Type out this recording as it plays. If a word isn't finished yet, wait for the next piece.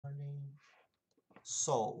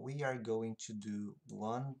So we are going to do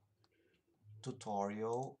one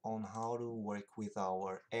tutorial on how to work with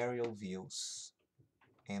our aerial views,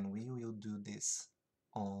 and we will do this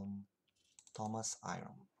on Thomas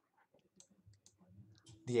Iron.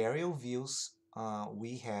 The aerial views,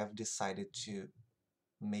 we have decided to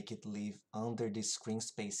make it live under the screen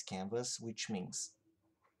space canvas, which means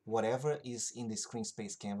whatever is in the screen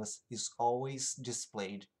space canvas is always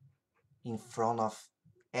displayed in front of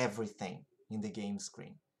everything in the game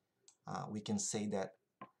screen. We can say that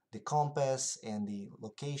the compass and the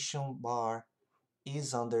location bar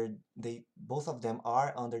is under, both of them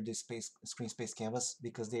are under the screen space canvas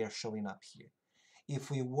because they are showing up here.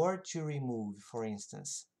 If we were to remove, for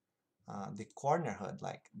instance, the corner HUD,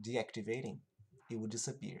 like deactivating, it would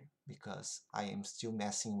disappear because I am still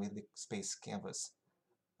messing with the space canvas,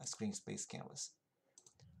 screen space canvas.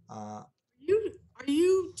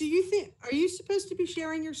 Do you think, are you supposed to be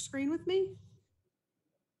sharing your screen with me?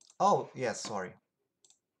 Oh, yes, sorry,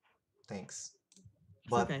 thanks.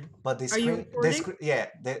 It's But okay. the Are you screen, recording? yeah,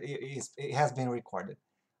 it has been recorded.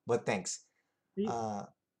 But thanks. Uh,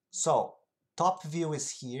 so top view is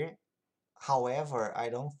here. However, I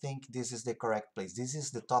don't think this is the correct place. This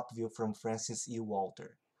is the top view from Francis E.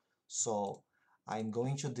 Walter. So I'm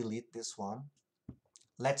going to delete this one.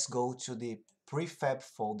 Let's go to the prefab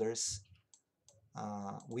folders.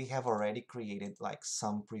 We have already created like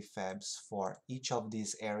some prefabs for each of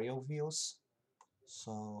these aerial views.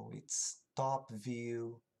 So it's top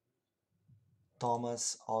view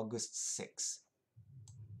Thomas August 6.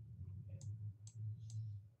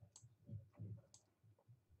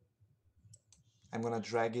 I'm gonna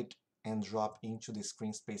drag it and drop into the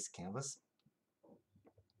screen space canvas.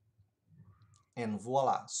 And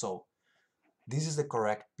voila! So this is the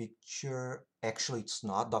correct picture. Actually, it's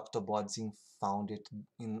not. Dr. Bodzin found it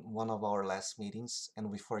in one of our last meetings, and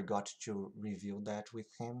we forgot to review that with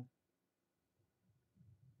him.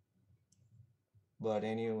 But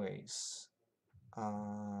anyways,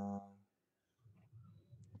 uh,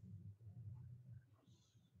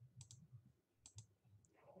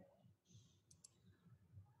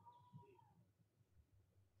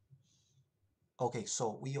 okay,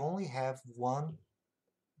 so we only have one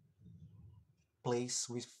place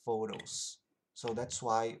with photos. So that's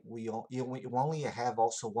why we only have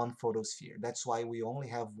also one photosphere. That's why we only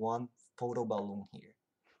have one photo balloon here.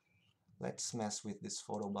 Let's mess with this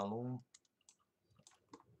photo balloon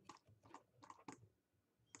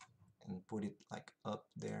and put it like up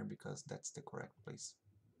there because that's the correct place.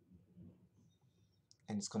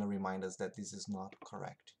 And it's going to remind us that this is not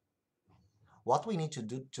correct. What we need to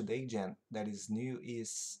do today, Jen, that is new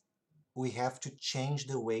is we have to change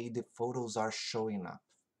the way the photos are showing up.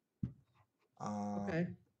 Uh, Okay.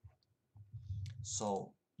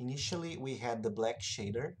 so initially we had the black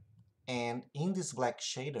shader, and in this black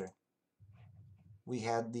shader we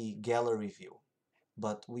had the gallery view,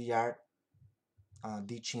 but we are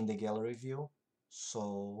ditching the gallery view.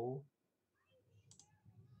 So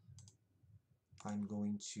I'm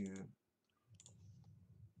going to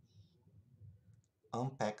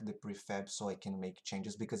unpack the prefab so I can make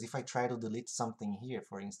changes, because if I try to delete something here,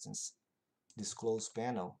 for instance, this close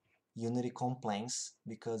panel, Unity complains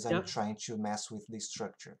because I'm Yep. trying to mess with the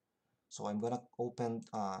structure. So I'm gonna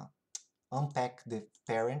unpack the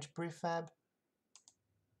parent prefab,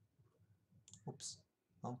 oops,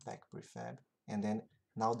 unpack prefab, and then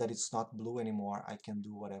now that it's not blue anymore, I can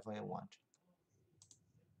do whatever I want.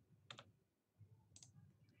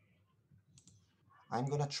 I'm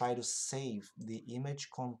gonna try to save the image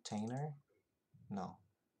container, no,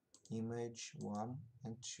 image 1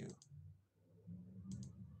 and 2,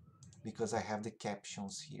 because I have the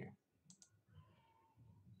captions here.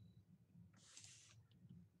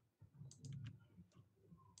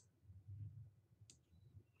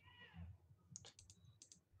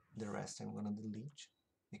 The rest I'm gonna delete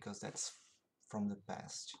because that's from the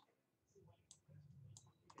past.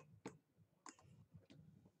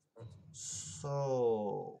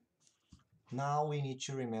 So now we need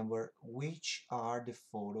to remember which are the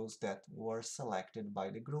photos that were selected by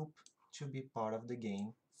the group to be part of the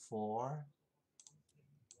game for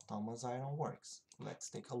Thomas Iron Works. Let's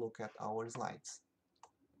take a look at our slides.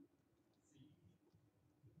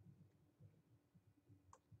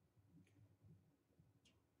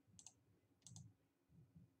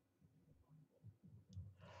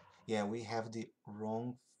 Yeah, we have the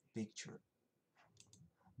wrong picture.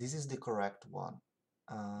 This is the correct one.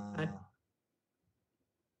 Okay.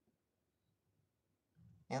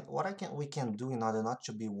 And what we can do in order not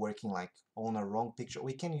to be working like on a wrong picture,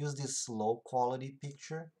 we can use this low quality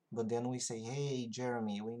picture, but then we say, hey,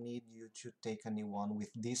 Jeremy, we need you to take a new one with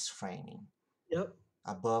this framing. Yep.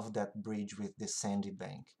 above that bridge with the sandy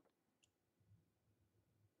bank.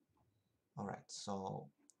 All right, so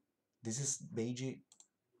this is Beiji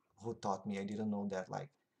who taught me. I didn't know that. Like,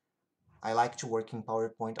 I like to work in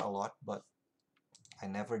PowerPoint a lot, but I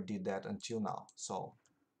never did that until now. So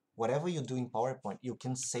whatever you do in PowerPoint, you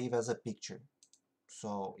can save as a picture.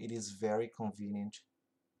 So it is very convenient.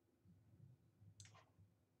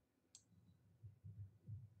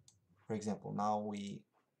 For example, now we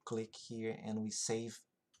click here and we save,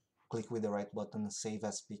 click with the right button, save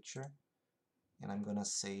as picture. And I'm gonna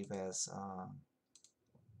save as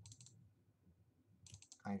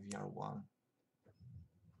IVR1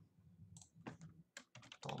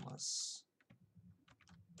 Thomas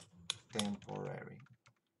temporary.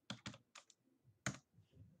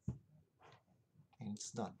 And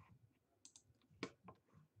it's done.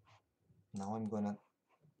 Now I'm gonna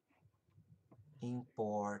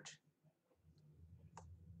import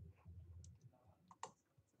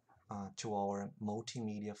to our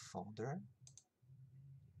multimedia folder.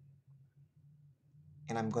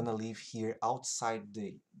 And I'm gonna leave here outside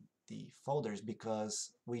the folders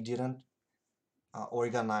because we didn't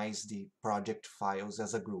organize the project files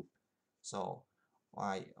as a group. So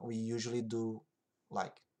we usually do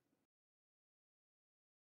like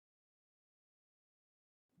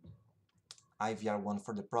IVR1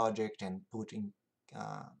 for the project and put in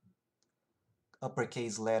uh,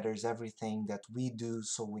 uppercase letters everything that we do,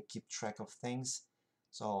 so we keep track of things.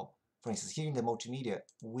 So for instance, here in the multimedia,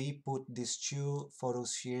 we put these two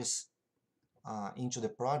photospheres into the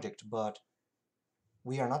project, but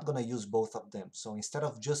we are not going to use both of them. So instead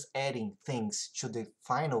of just adding things to the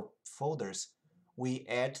final folders, we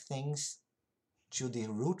add things to the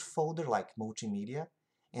root folder like multimedia,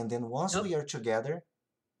 and then once Yep. we are together,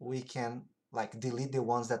 we can like delete the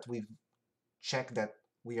ones that we've checked that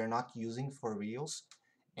we are not using for reals,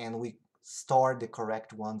 and we store the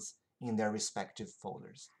correct ones in their respective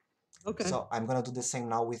folders. Okay. So I'm gonna do the same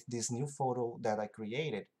now with this new photo that I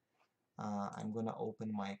created. I'm gonna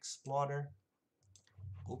open my Explorer.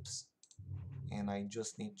 Oops. And I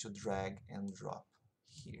just need to drag and drop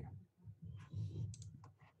here.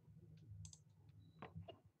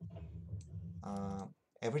 Uh,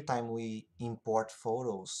 every time we import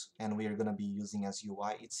photos and we are going to be using as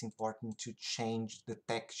UI, it's important to change the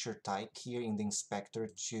texture type here in the inspector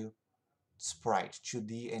to sprite,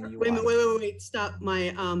 2D and Wait a UI. minute. Wait. Stop.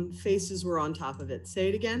 My faces were on top of it. Say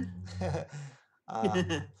it again. uh,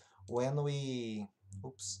 when we,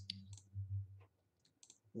 oops,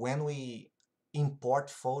 when we import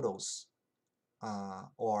photos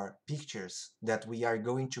or pictures that we are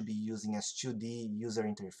going to be using as 2D user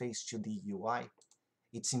interface, 2D UI,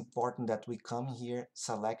 it's important that we come here,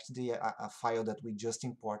 select the file that we just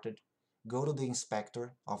imported, go to the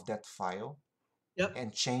inspector of that file, Yep.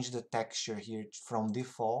 and change the texture here from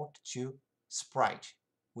default to sprite,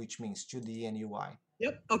 which means 2D and UI.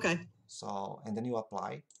 Yep. Okay. So, and then you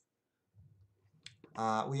apply.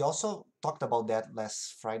 We also talked about that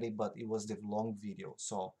last Friday, but it was the long video.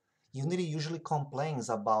 So Unity usually complains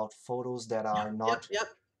about photos that Yep. are Yep. not Yep.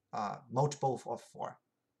 multiple of 4.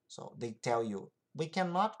 So they tell you, we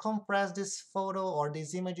cannot compress this photo or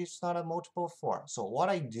this image, it's not a multiple of 4. So what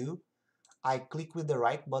I do, I click with the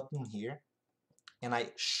right button here, and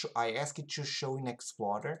I ask it to show in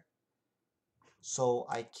Explorer. So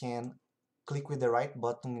I can click with the right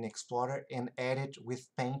button in Explorer and add it with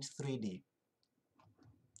Paint 3D.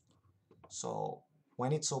 So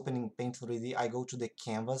when it's opening Paint 3D, I go to the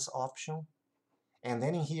Canvas option, and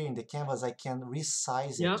then in here in the Canvas, I can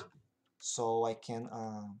resize it Yep. so I can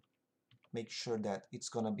make sure that it's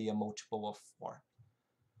gonna be a multiple of 4.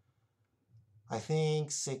 I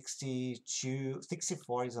think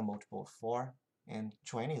 64 is a multiple of 4, and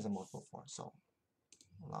 20 is a multiple of 4. So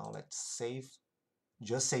now let's save.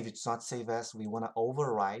 Just save, it's not save as. We want to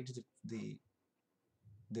override the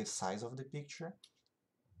size of the picture.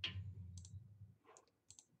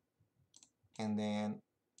 And then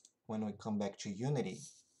when we come back to Unity,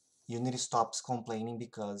 Unity stops complaining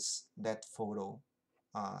because that photo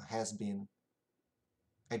has been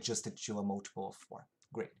adjusted to a multiple of 4.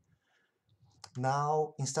 Great.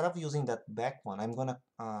 Now, instead of using that back one, I'm gonna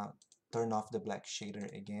turn off the black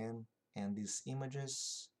shader again and these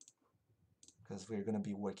images, because we're gonna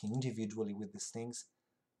be working individually with these things.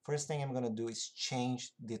 First thing I'm gonna do is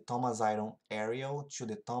change the Thomas Iron Aerial to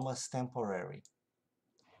the Thomas Temporary.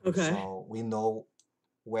 Okay. So we know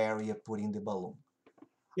where we are putting the balloon.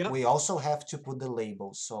 Yep. We also have to put the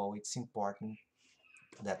label, so it's important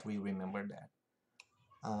that we remember that.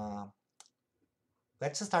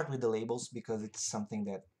 Let's start with the labels because it's something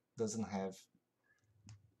that doesn't have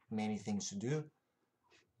many things to do.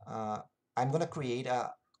 I'm gonna create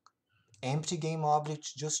a empty game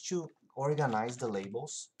object just to organize the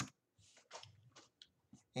labels.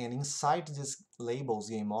 And inside this labels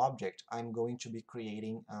game object, I'm going to be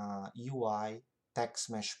creating a UI text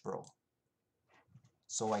mesh pro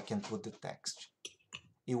so I can put the text.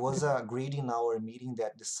 It was agreed in our meeting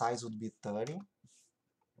that the size would be 30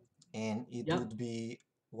 and it Yep. would be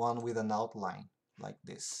one with an outline like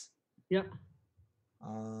this. Yep.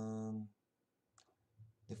 Um,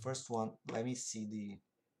 the first one, let me see the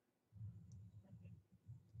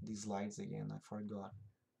slides again, I forgot.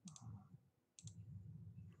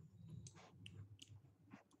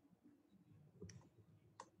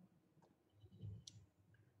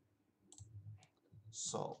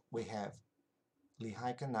 So we have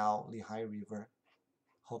Lehigh Canal, Lehigh River,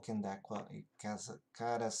 Hokendaqua, and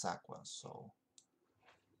Carasaqua. So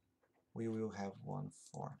we will have one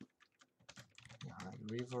for Lehigh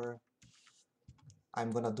River.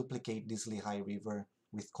 I'm gonna duplicate this Lehigh River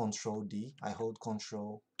with Control D. I hold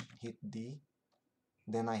Control, hit D,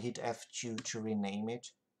 then I hit F2 to rename it,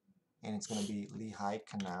 and it's gonna be Lehigh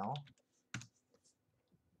Canal.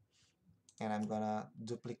 And I'm gonna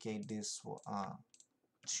duplicate this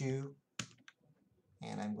two,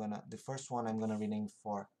 and the first one I'm gonna rename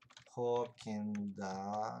for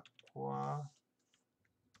Hokendaqua,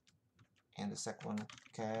 and the second one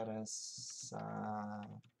Carasaqua.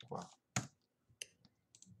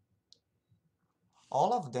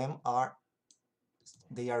 All of them are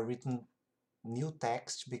written new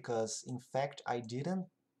text because in fact I didn't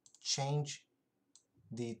change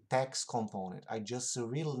the text component. I just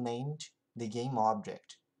renamed the game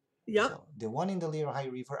object. Yep. So the one in the Lehigh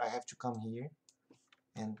River, I have to come here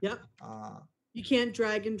and Yep. You can't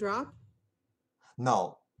drag and drop.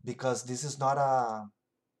 no, because this is not a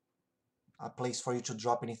place for you to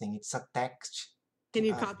drop anything. It's a text. Can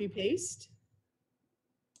you copy paste?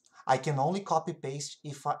 I can only copy paste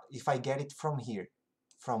if I get it from here.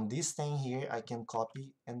 From this thing here, I can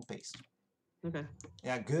copy and paste. Okay.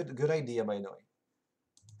 Yeah, good idea, by the way.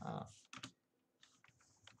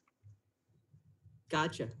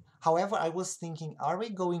 Gotcha. However, I was thinking, are we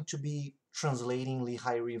going to be translating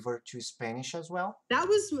Lehigh River to Spanish as well? That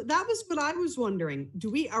was what I was wondering.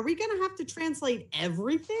 Are we gonna have to translate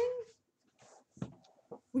everything?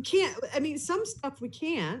 We can't. I mean, some stuff we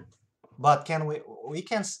can't. But can we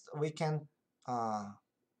can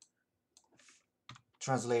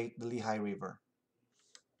translate the Lehigh River.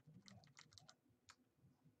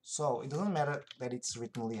 So it doesn't matter that it's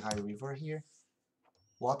written Lehigh River here.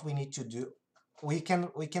 What we need to do, we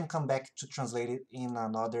can come back to translate it in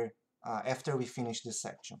another after we finish this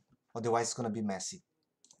section. Otherwise, it's gonna be messy.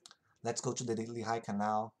 Let's go to the Lehigh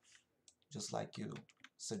Canal, just like you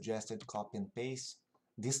suggested, copy and paste.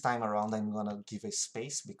 This time around, I'm gonna give a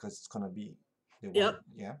space because it's gonna be the one. Yep.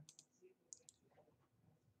 Yeah.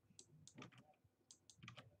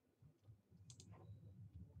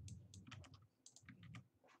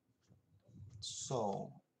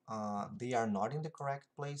 So they are not in the correct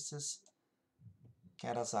places.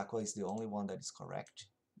 Carasaqua is the only one that is correct,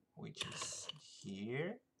 which is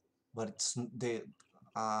here. But it's the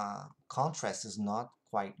contrast is not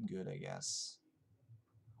quite good, I guess.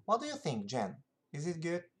 What do you think, Jen? Is it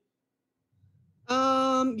good?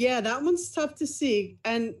 Yeah, that one's tough to see,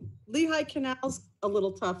 and Lehigh Canal's a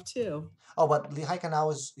little tough too. Oh, but Lehigh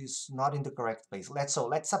Canal is not in the correct place. Let's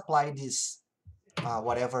apply this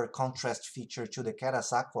whatever contrast feature to the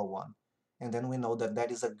Carasaqua one, and then we know that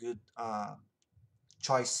that is a good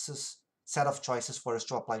set of choices for us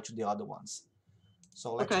to apply to the other ones.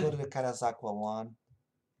 So let's Okay. go to the Carasaqua one.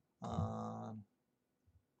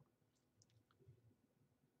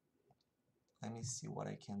 Let me see what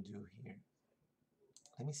I can do here.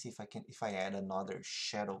 Let me see if I add another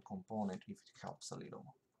shadow component, if it helps a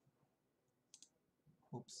little.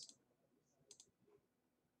 Oops.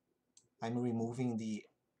 I'm removing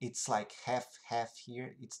it's like half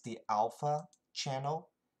here. It's the alpha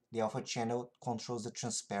channel. The alpha channel controls the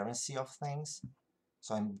transparency of things.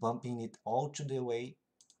 So I'm bumping it all to the way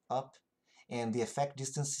up. And the effect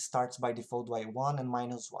distance starts by default by 1 and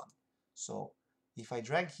 -1. So if I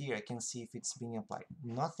drag here, I can see if it's being applied.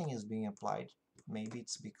 Nothing is being applied. Maybe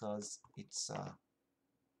it's because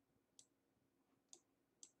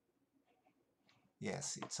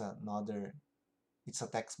yes, it's a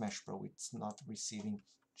text mesh pro. It's not receiving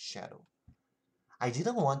shadow. I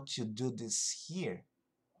didn't want to do this here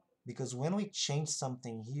because when we change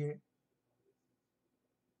something here,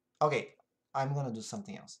 okay, I'm gonna do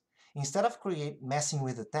something else. Instead of messing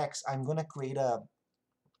with the text, I'm gonna create a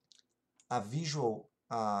visual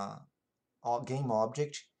game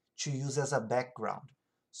object to use as a background.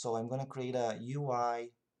 So I'm gonna create a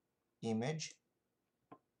UI image,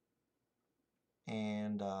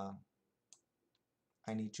 and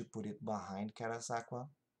I need to put it behind Karasakwa.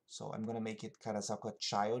 So I'm gonna make it Karasakwa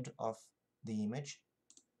child of the image.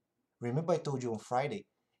 Remember I told you on Friday,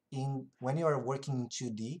 when you are working in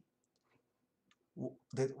 2D,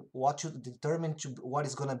 what you determine what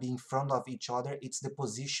is gonna be in front of each other, it's the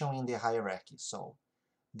position in the hierarchy. So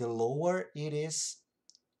the lower it is,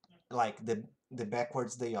 like the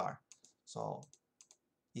backwards they are. So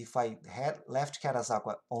if I had left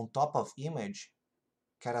Karasakwa on top of image,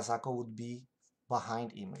 Karasakwa would be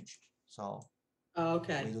behind image. So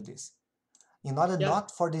Okay. we do this. In order Yep.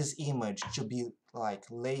 not for this image to be like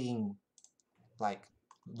laying like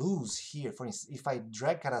loose here, for instance, if I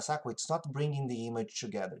drag Karasakwa, it's not bringing the image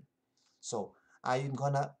together. So I'm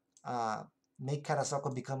gonna make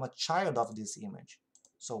Karasakwa become a child of this image.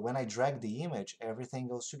 So when I drag the image, everything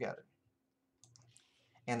goes together.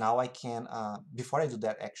 And now I can, before I do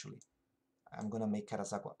that actually, I'm gonna make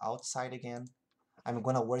Karasakwa outside again. I'm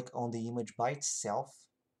gonna work on the image by itself.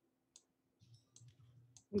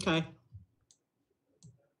 Okay.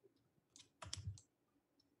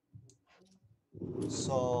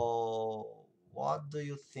 So what do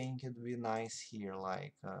you think would be nice here?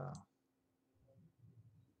 Like a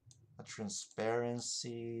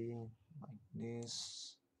transparency like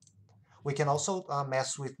this. We can also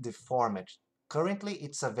mess with the format. Currently,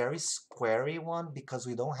 it's a very squarey one because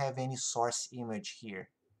we don't have any source image here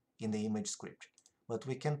in the image script. But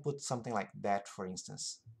we can put something like that, for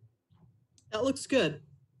instance. That looks good.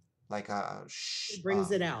 Like a It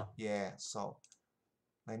brings it out. yeah, so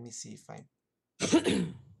let me see if I...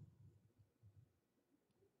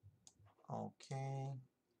 Okay.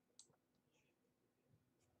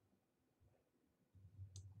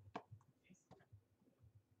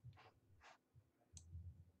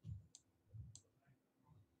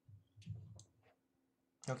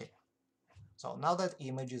 Okay. So now that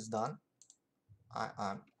image is done,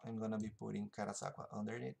 I'm gonna be putting Karasakwa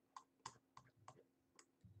underneath,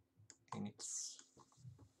 and it's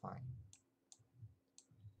fine.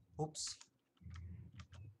 Oops.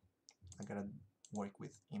 I gotta work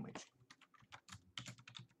with image.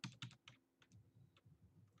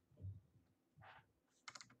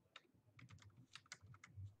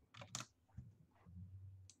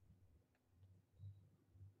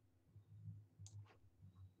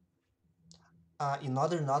 In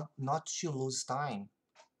order not to lose time,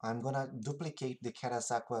 I'm gonna duplicate the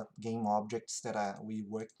Karasakwa game objects that we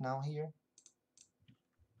worked now here,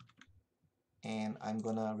 and I'm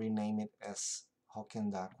gonna rename it as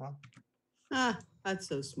Hokendakwa, That's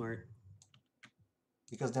so smart.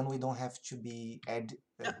 because then we don't have to be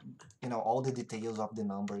all the details of the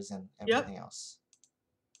numbers and everything else.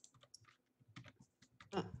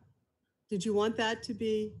 Did you want that to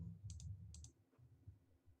be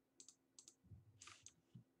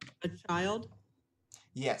a child?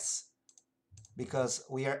 Yes, because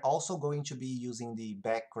we are also going to be using the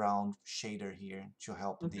background shader here to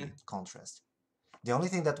help the contrast. The only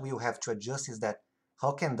thing that we'll have to adjust is that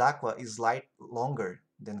Hokendakwa is longer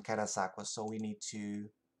than Karasakwa, so we need to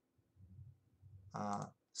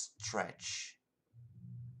stretch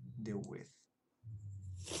the width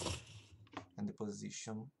and the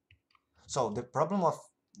position. So the problem of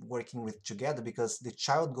working with together, because the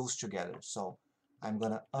child goes together, so I'm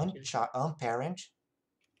gonna unparent.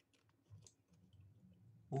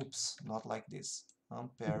 Oops, not like this.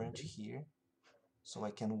 Unparent here, so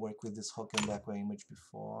I can work with this Hokendakwa image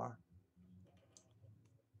before.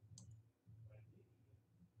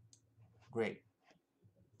 Great.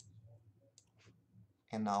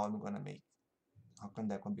 And now I'm gonna make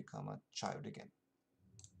Hokendakwa become a child again.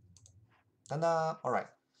 Ta-da! All right.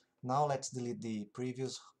 Now let's delete the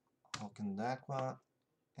previous Hokendakwa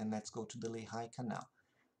and let's go to the Lehigh Canal.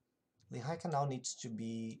 Lehigh Canal needs to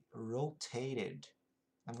be rotated.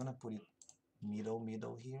 I'm gonna put it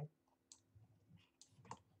middle here.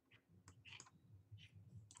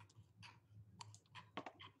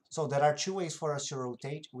 So there are two ways for us to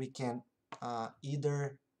rotate. We can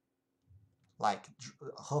either like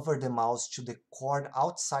hover the mouse to the corner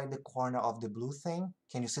outside the corner of the blue thing.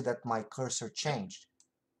 Can you see that my cursor changed?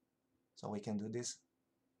 So we can do this.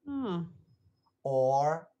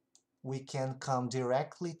 Or we can come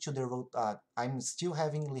directly to the I'm still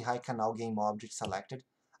having Lehigh Canal game object selected.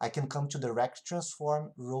 I can come to the rect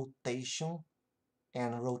transform rotation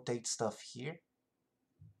and rotate stuff here.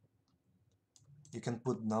 You can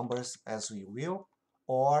put numbers as we will,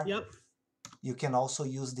 or you can also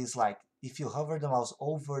use this, like if you hover the mouse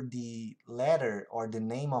over the letter or the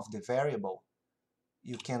name of the variable,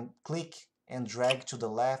 you can click and drag to the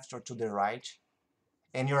left or to the right,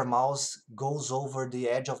 and your mouse goes over the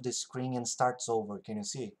edge of the screen and starts over. Can you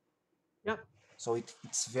see? Yep. So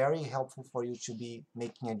it's very helpful for you to be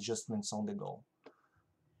making adjustments on the go.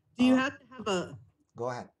 Do you have to have Go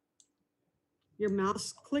ahead. your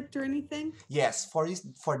mouse clicked or anything? Yes, for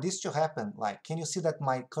this to happen, like, can you see that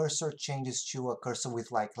my cursor changes to a cursor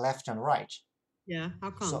with like left and right? Yeah. How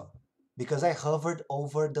come? So, because I hovered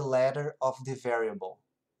over the letter of the variable.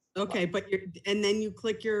 Okay, Like, but and then you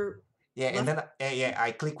click your yeah, and left. then yeah,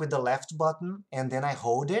 I click with the left button and then I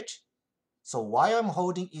hold it. So while I'm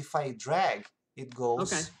holding, if I drag, it Okay.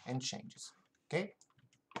 goes and changes. Okay.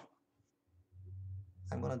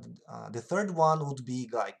 The third one would be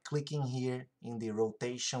like clicking here in the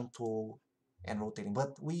rotation tool and rotating.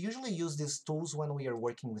 But we usually use these tools when we are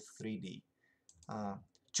working with 3D.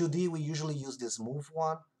 2D, we usually use this move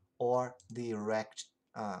one or the rect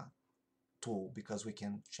tool because we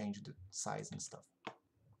can change the size and stuff.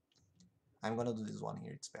 I'm gonna do this one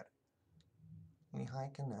here, it's better.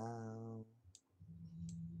 Hi now.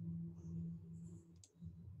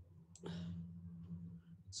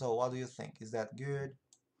 So what do you think? Is that good?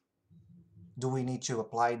 Do we need to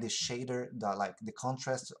apply the shader, the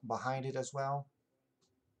contrast behind it as well?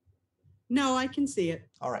 No, I can see it.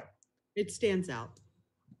 All right. It stands out.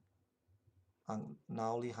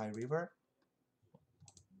 Now Lehigh River.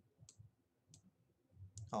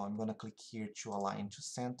 Oh, I'm gonna click here to align to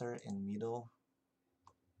center and middle.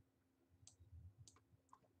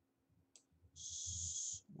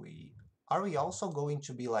 Are we also going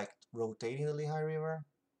to be like rotating the Lehigh River?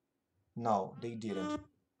 No, they didn't.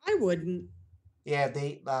 I wouldn't. Yeah,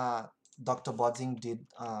 Dr. Bodzing did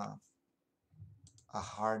a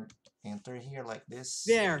hard enter here like this.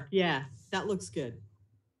 There, yeah, that looks good.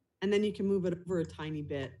 And then you can move it over a tiny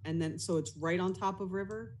bit, and then so it's right on top of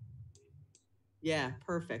river. Yeah,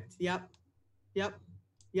 perfect. Yep, yep,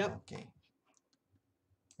 yep. Okay.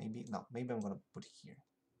 Maybe I'm gonna put it here.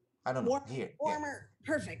 I don't know. Here. Warmer.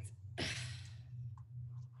 Yeah. Perfect.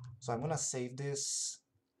 So I'm gonna save this.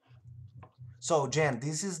 So Jen,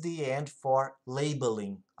 this is the end for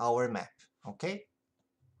labeling our map. Okay.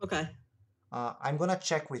 Okay. I'm gonna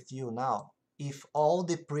check with you now if all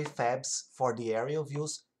the prefabs for the aerial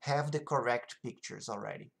views have the correct pictures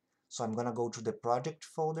already. So I'm gonna go to the project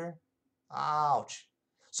folder. Ouch.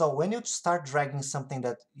 So when you start dragging something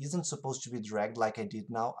that isn't supposed to be dragged like I did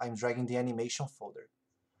now, I'm dragging the animation folder.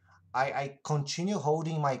 I continue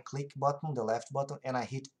holding my click button, the left button, and I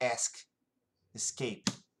hit escape.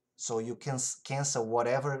 So you can cancel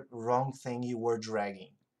whatever wrong thing you were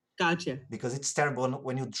dragging. Gotcha. Because it's terrible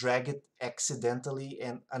when you drag it accidentally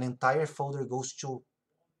and an entire folder goes to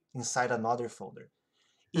inside another folder.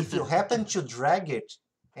 If you happen to drag it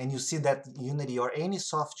and you see that Unity or any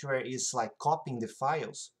software is like copying the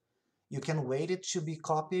files, you can wait it to be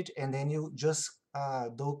copied and then you just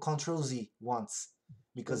do Control Z once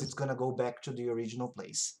because it's gonna go back to the original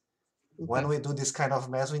place. Okay. When we do this kind of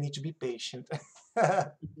mess, we need to be patient.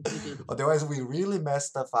 Otherwise, we really mess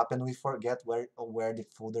stuff up and we forget where the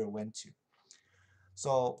folder went to.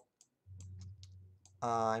 So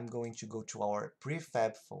I'm going to go to our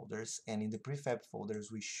prefab folders, and in the prefab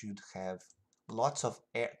folders, we should have lots of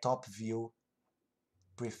top view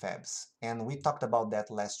prefabs. And we talked about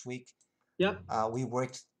that last week. Yep. We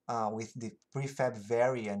worked with the prefab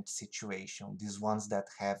variant situation, these ones that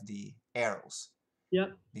have the arrows.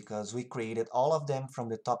 Yep. Because we created all of them from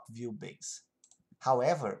the top view base.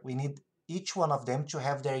 However, we need each one of them to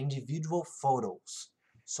have their individual photos.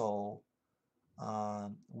 So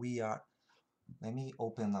let me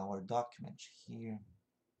open our document here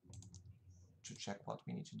to check what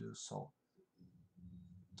we need to do. So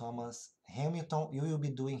Thomas Hamilton, you will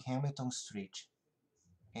be doing Hamilton Street,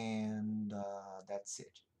 and that's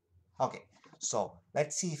it. Okay, so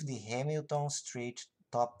let's see if the Hamilton Street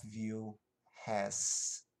top view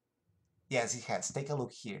has, yes, it has. Take a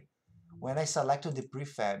look here. When I selected the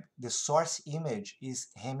prefab, the source image is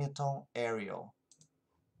Hamilton Aerial,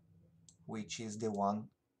 which is the one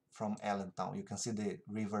from Allentown. You can see the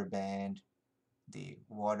river bend, the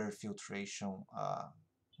water filtration,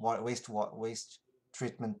 waste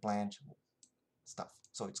treatment plant stuff.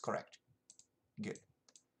 So it's correct. Good.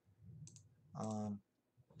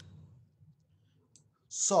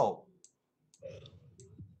 So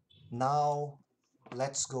now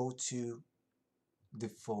let's go to the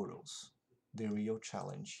photos, the real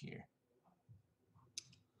challenge here.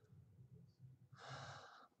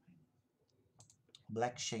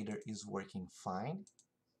 Black shader is working fine.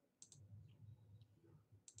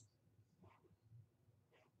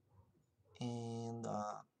 And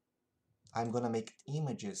I'm gonna make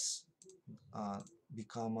images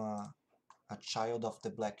become a child of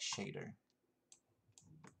the black shader.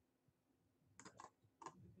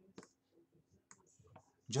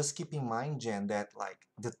 just keep in mind, Jen, that like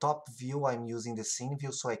the top view, I'm using the scene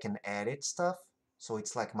view so I can edit stuff. So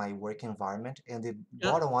it's like my work environment, and the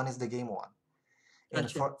Yep. bottom one is the game one. And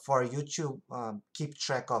Gotcha. for you to keep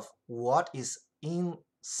track of what is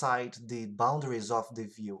inside the boundaries of the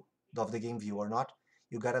view, of the game view or not,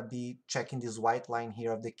 you gotta be checking this white line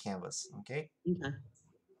here of the canvas, okay? Okay.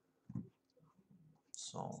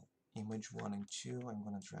 So image 1 and 2, I'm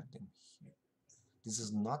gonna drag them here. This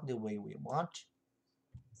is not the way we want,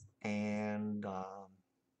 and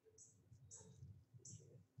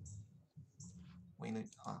we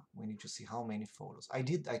need to see how many photos. I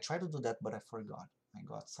tried to do that, but I forgot. I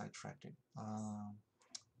got sidetracked.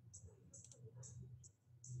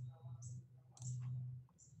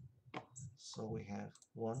 So we have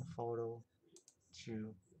 1 photo,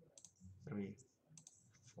 2, 3,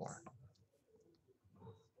 4.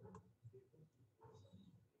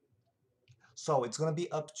 So it's gonna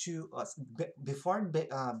be up to us. Before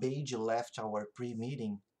Beige left our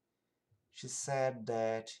pre-meeting, she said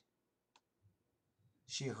that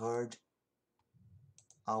she heard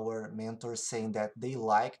our mentors saying that they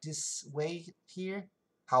like this way here.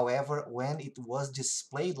 However, when it was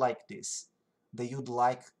displayed like this, they would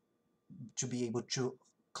like to be able to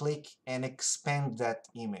click and expand that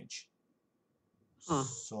image. Huh.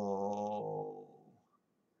 So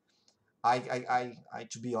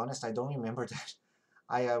to be honest, I don't remember that.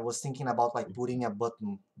 I was thinking about like putting a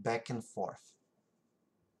button back and forth,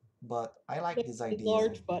 but I like this idea.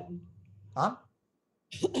 Enlarge button. Huh?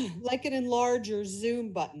 Like an enlarge or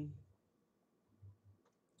zoom button.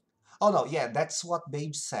 Oh no, yeah, that's what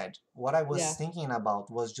Babe said. What I was Yeah. thinking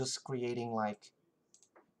about was just creating like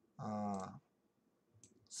uh,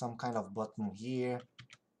 some kind of button here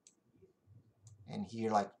and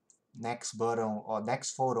here, like next button or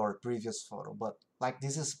next photo or previous photo. But like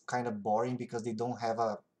this is kind of boring because they don't have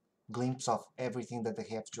a glimpse of everything that they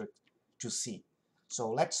have to see. So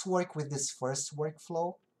let's work with this first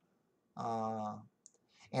workflow. Uh,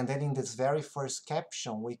 and then in this very first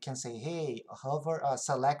caption, we can say, hey, hover,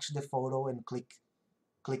 select the photo and click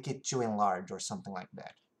it to enlarge or something like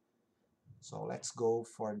that. So let's go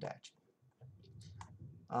for that.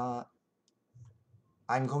 Uh,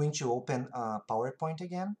 I'm going to open PowerPoint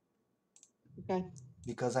again Okay.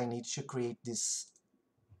 because I need to create this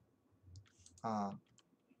uh,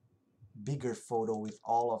 bigger photo with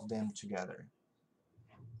all of them together.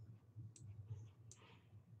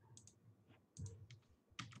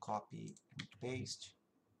 Copy and paste,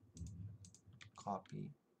 copy,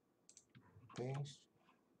 paste,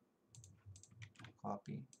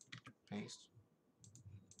 copy, paste.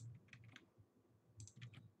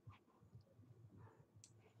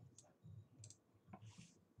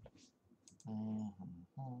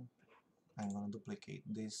 I'm going to duplicate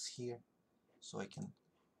this here so I can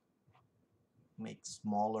make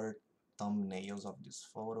smaller thumbnails of these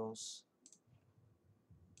photos.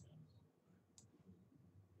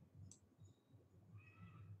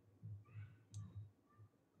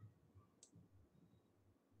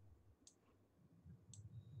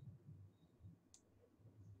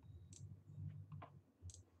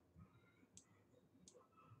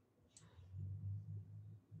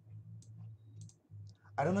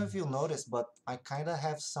 I don't know if you'll notice, but I kind of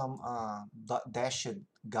have some dashed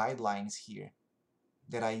guidelines here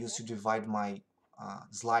that I use to divide my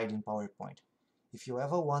slide in PowerPoint. If you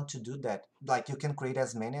ever want to do that, like you can create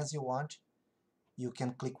as many as you want, you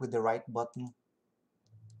can click with the right button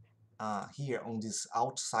here on this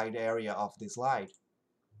outside area of the slide,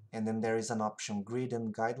 and then there is an option grid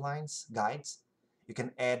and guides. You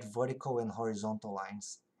can add vertical and horizontal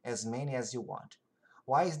lines, as many as you want.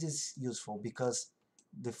 Why is this useful? Because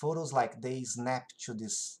the photos, like, they snap to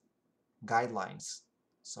these guidelines,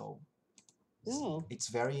 so Oh. it's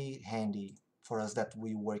very handy for us that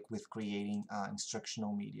we work with creating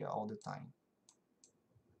instructional media all the time.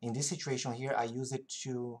 In this situation here, I use it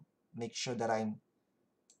to make sure that I'm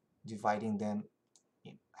dividing them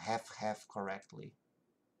in half correctly.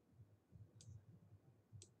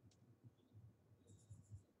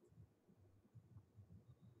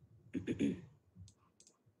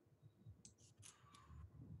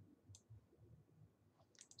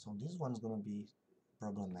 So this one's gonna be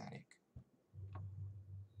problematic.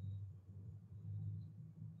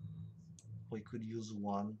 We could use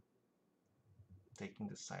one taking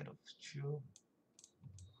the side of 2.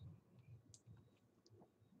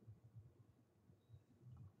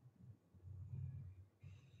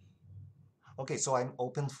 Okay, so I'm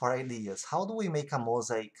open for ideas. How do we make a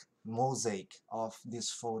mosaic of these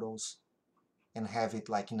photos and have it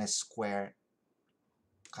like in a square,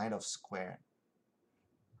 kind of square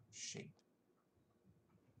shape?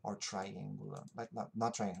 or triangular, like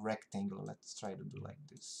not triangular, rectangular. Let's try to do like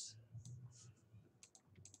this.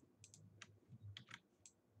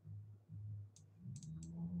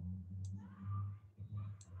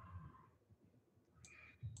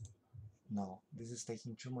 No, this is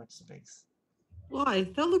taking too much space. Why?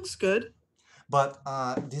 That looks good. But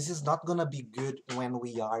this is not gonna be good when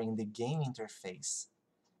we are in the game interface,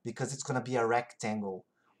 because it's gonna be a rectangle.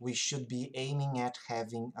 We should be aiming at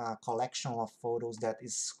having a collection of photos that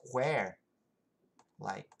is square,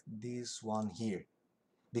 like this one here,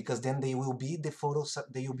 because then they will be the photos.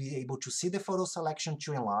 They will be able to see the photo selection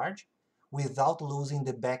to enlarge, without losing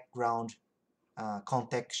the background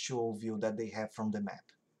contextual view that they have from the map.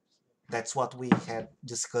 That's what we had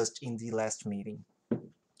discussed in the last meeting.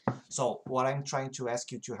 So what I'm trying to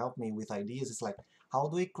ask you to help me with ideas is like, how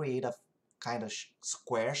do we create a kind of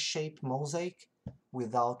square shaped mosaic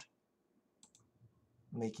without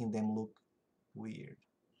making them look weird?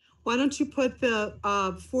 Why don't you put the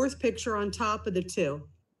fourth picture on top of the two?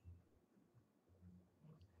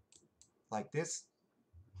 Like this?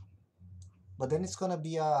 But then it's gonna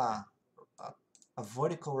be a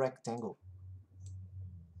vertical rectangle.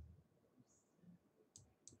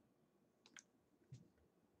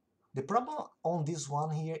 The problem on this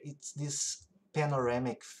one here, it's this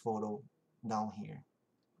panoramic photo down here.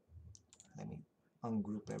 Let me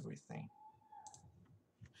ungroup everything.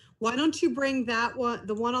 Why don't you bring that one,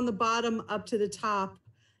 the one on the bottom, up to the top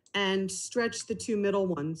and stretch the two middle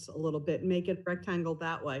ones a little bit and make it rectangle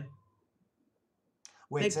that way?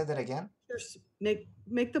 Wait, Make, say that again?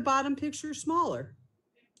 make the bottom picture smaller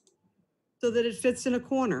so that it fits in a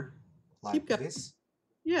corner. Like Keep going. this?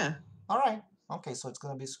 Yeah. All right. Okay, so it's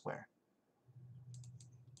gonna be square.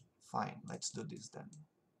 Fine, let's do this then.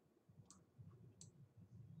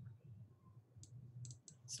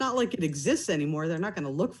 It's not like it exists anymore. They're not going to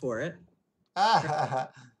look for it. Ah,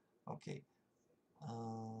 okay.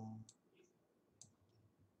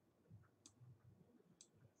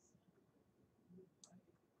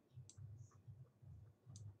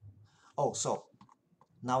 Oh, so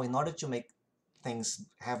now in order to make things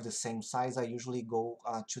have the same size, I usually go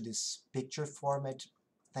to this picture format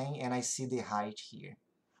thing, and I see the height here.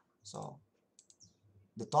 So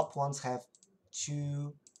the top ones have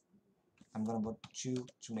 2. I'm gonna put 2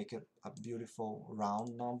 to make it a beautiful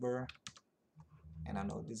round number. And I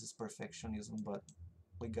know this is perfectionism, but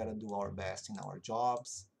we gotta do our best in our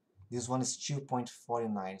jobs. This one is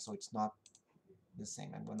 2.49, so it's not the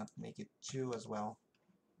same. I'm gonna make it 2 as well,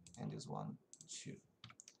 and this one 2.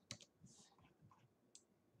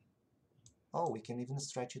 Oh, we can even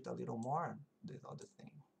stretch it a little more, the other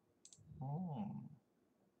thing.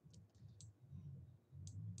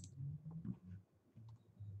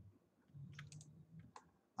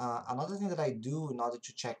 Another thing that I do in order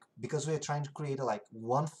to check, because we're trying to create like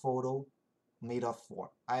one photo made of 4,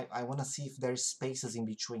 I want to see if there's spaces in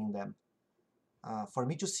between them. For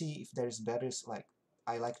me to see if there's better, like,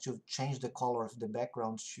 I like to change the color of the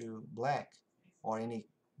background to black, or any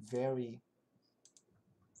very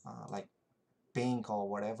like pink or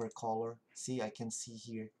whatever color. See, I can see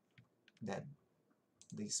here that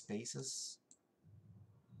the spaces.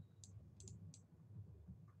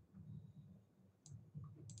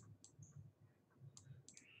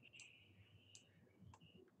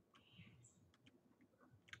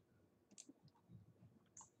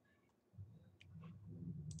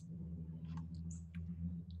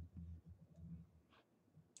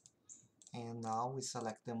 And now we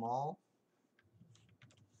select them all,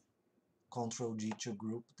 Ctrl G to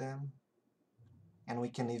group them, and we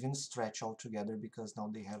can even stretch all together because now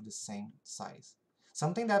they have the same size.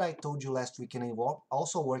 Something that I told you last week, and it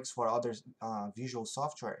also works for other visual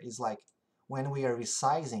software, is like when we are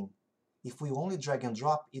resizing, if we only drag and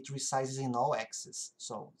drop, it resizes in all axes.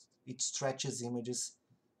 So it stretches images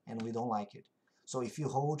and we don't like it. So if you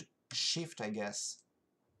hold Shift, I guess,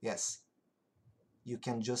 yes, you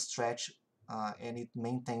can just stretch and it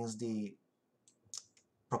maintains the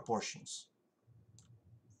proportions.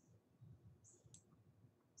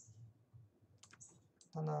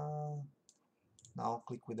 Ta-da! Now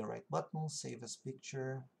click with the right button, save as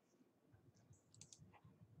picture.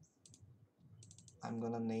 I'm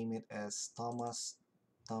gonna name it as Thomas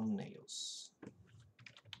Thumbnails.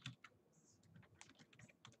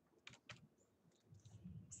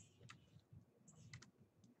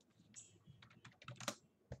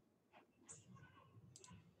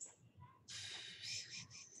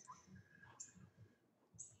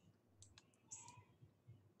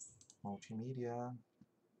 Multimedia,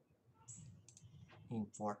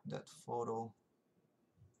 import that photo.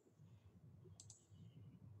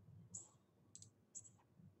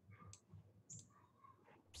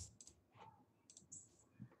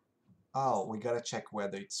 Oh, we gotta check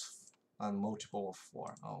whether it's a multiple of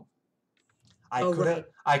 4. Oh, Oh, right.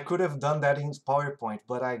 I could have done that in PowerPoint,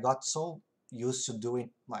 but I got so used to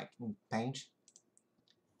doing like in Paint.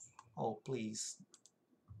 Oh, please,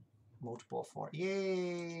 multiple of 4.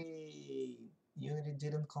 Yay! Unity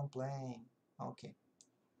didn't complain. Okay.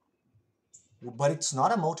 But it's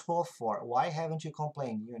not a multiple of 4. Why haven't you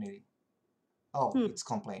complained, Unity? Oh, it's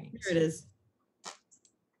complaining. Here it is.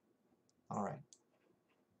 All right.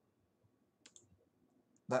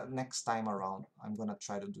 That next time around, I'm gonna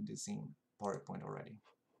try to do this in PowerPoint already.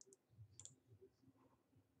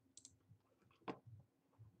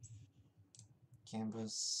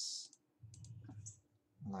 Canvas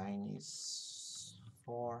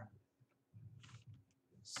 94,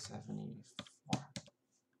 74.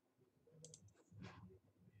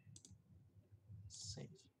 Save.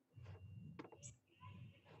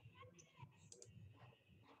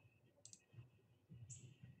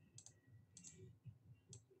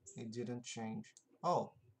 It didn't change.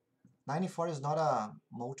 Oh, 94 is not a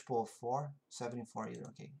multiple of 4. 74 either.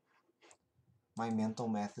 Okay. My mental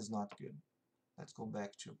math is not good. Let's go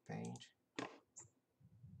back to Paint.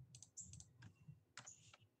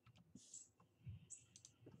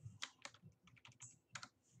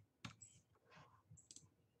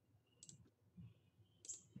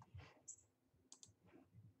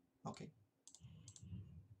 Okay.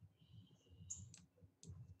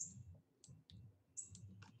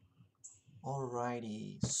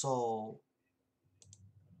 Alrighty. So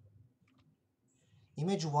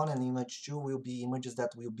image 1 and image 2 will be images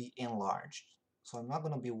that will be enlarged. So I'm not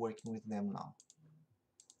going to be working with them now.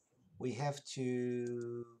 We have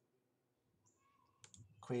to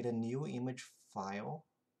create a new image file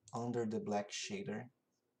under the black shader.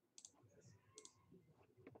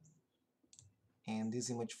 And this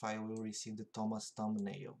image file will receive the Thomas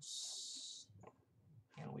thumbnails.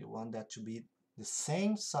 And we want that to be the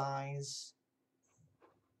same size,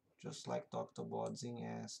 just like Dr. Bodzin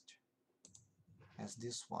asked, as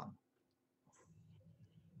this one.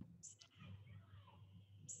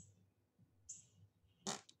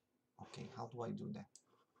 Okay, how do I do that?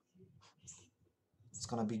 It's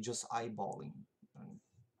gonna be just eyeballing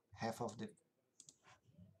half of the.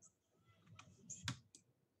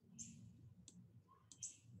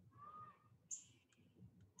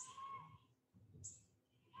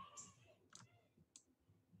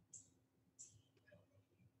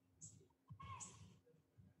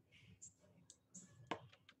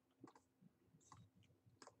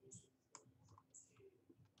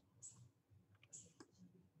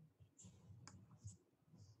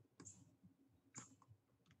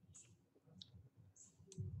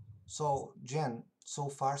 So Jen, so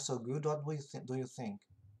far so good. What do you think?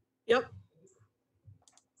 Yep.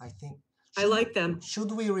 I think I like them.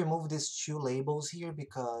 Should we remove these 2 labels here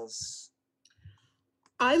because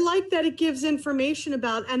I like that it gives information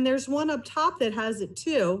about, and there's one up top that has it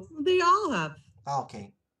too. They all have.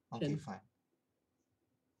 okay, fine.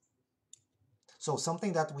 So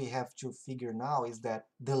something that we have to figure now is that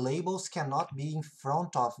the labels cannot be in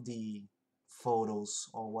front of the photos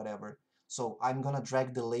or whatever. So I'm gonna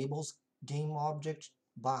drag the labels game object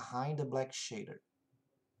behind the black shader.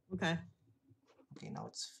 Okay. Okay, now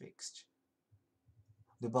it's fixed.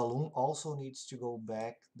 The balloon also needs to go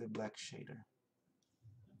back the black shader.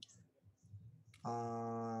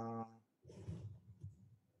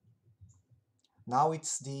 Now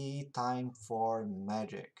it's the time for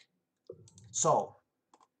magic. So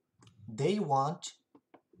they want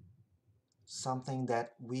something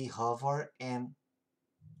that we hover and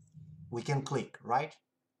we can click, right?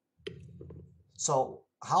 So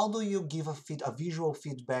how do you give a visual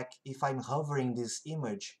feedback if I'm hovering this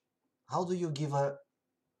image? How do you give a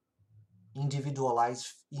individualized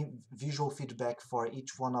visual feedback for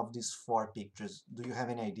each one of these 4 pictures? Do you have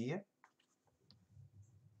any idea?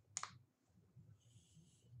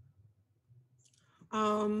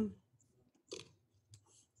 Can't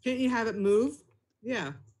you have it move?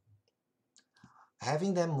 Yeah.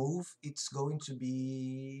 Having them move, it's going to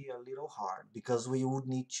be a little hard because we would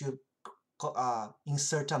need to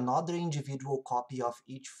insert another individual copy of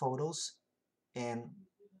each photos and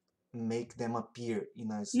make them appear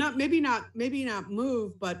in a Maybe not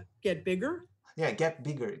move, but get bigger. yeah, get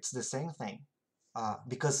bigger. It's the same thing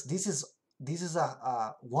because this is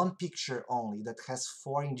a one picture only that has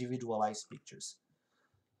 4 individualized pictures.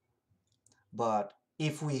 But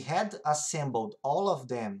if we had assembled all of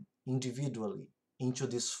them individually into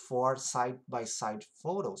these 4 side-by-side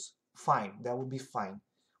photos, fine, that would be fine.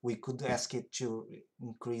 We could ask it to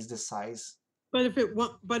increase the size. But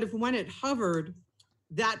if when it hovered,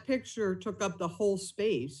 that picture took up the whole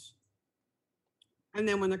space. And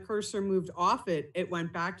then when the cursor moved off it, it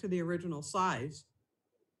went back to the original size.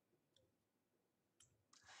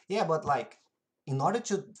 Yeah, but like, in order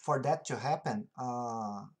for that to happen,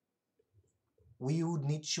 we would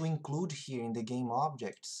need to include here in the game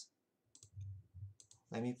objects.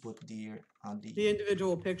 Let me put the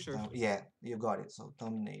individual pictures. Yeah, you got it. So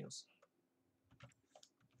thumbnails.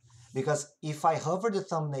 Because if I hover the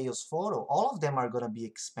thumbnails photo, all of them are gonna be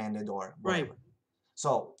expanded or whatever. Right.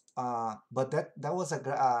 So, but that was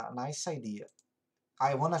a nice idea.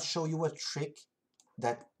 I wanna show you a trick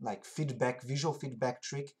that like visual feedback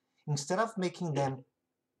trick. Instead of making them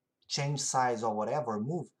change size or whatever,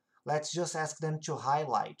 move, let's just ask them to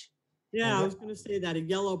highlight. Yeah, I was going to say that, a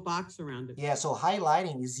yellow box around it. Yeah, so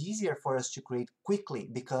highlighting is easier for us to create quickly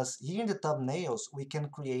because here in the thumbnails, we can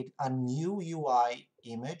create a new UI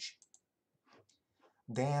image.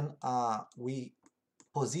 Then we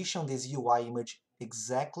position this UI image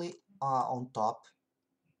exactly on top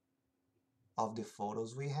of the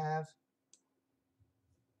photos we have.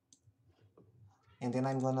 And then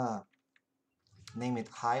I'm gonna name it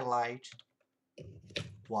highlight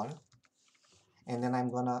one. And then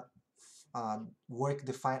I'm gonna work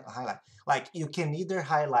define highlight. Like you can either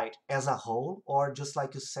highlight as a whole or just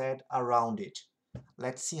like you said, around it.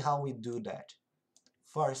 Let's see how we do that.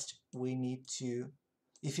 First, we need to,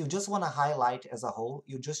 if you just want to highlight as a whole,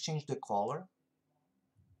 you just change the color.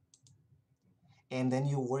 And then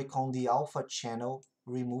you work on the alpha channel,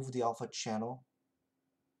 remove the alpha channel.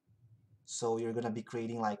 So you're going to be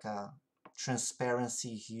creating like a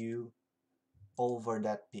transparency hue over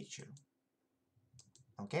that picture.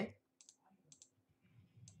 Okay?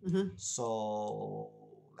 So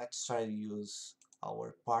let's try to use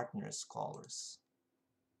our partner's colors.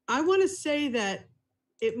 I want to say that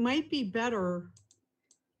it might be better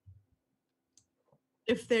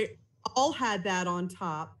if they all had that on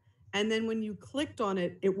top, and then when you clicked on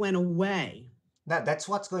it, it went away. That's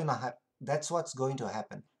what's going to happen. That's what's going to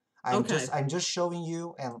happen. I'm just showing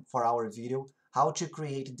you and for our video how to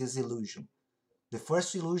create this illusion. The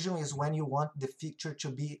first illusion is when you want the picture to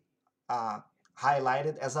be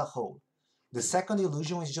highlighted as a whole. The second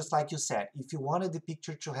illusion is just like you said. If you wanted the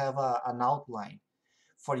picture to have an outline,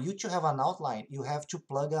 for you to have an outline, you have to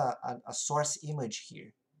plug a source image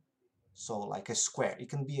here. So like a square. It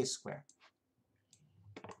can be a square.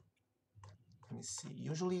 Let me see.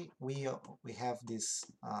 Usually we have this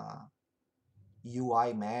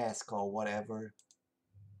UI mask or whatever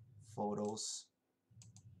photos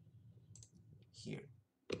here.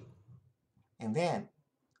 And then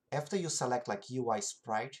after you select like UI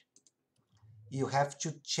sprite, you have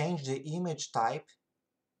to change the image type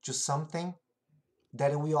to something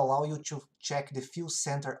that will allow you to check the fill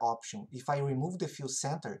center option. If I remove the fill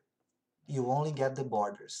center, you only get the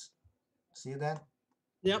borders. See that?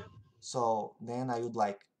 Yep. So then I would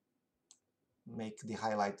like make the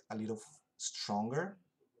highlight a little stronger.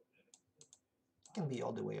 It can be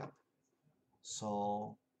all the way up.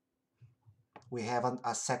 So we have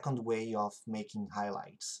a second way of making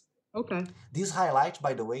highlights. Okay. This highlight,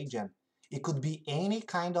 by the way, Jen, it could be any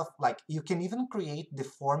kind of, like, you can even create the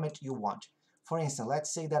format you want. For instance,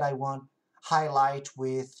 let's say that I want highlight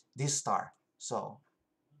with this star. So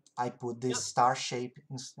I put this star shape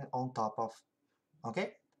on top of,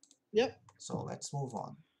 okay? Yep. So let's move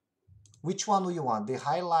on. Which one do you want? The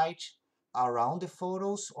highlight around the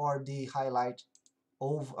photos or the highlight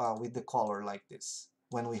over, with the color like this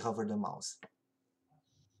when we hover the mouse?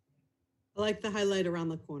 I like the highlight around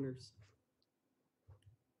the corners.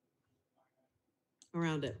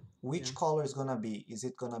 Around it. Which color is gonna be? Is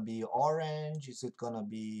it gonna be orange? Is it gonna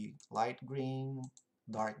be light green,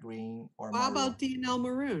 dark green, or maroon? How about DNL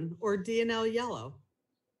maroon or DNL yellow?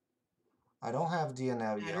 I don't have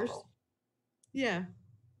DNL yellow. Yeah.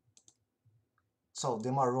 So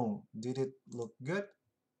the maroon, did it look good?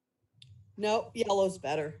 No, yellow's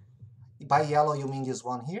better. By yellow, you mean this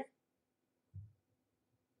one here?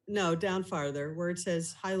 No, down farther where it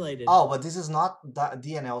says highlighted. Oh, but this is not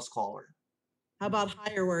DNL's color. How about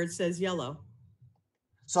higher where it says yellow?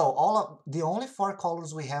 So all of the only 4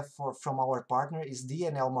 colors we have from our partner is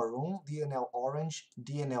DNL maroon, DNL orange,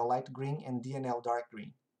 DNL light green, and DNL dark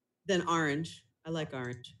green. Then orange. I like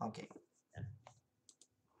orange. Okay. Yeah.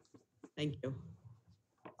 Thank you.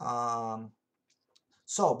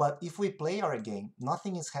 So, but if we play our game,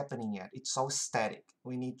 nothing is happening yet. It's all static.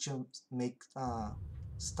 We need to make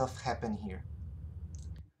stuff happen here.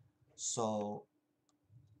 So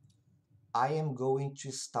I am going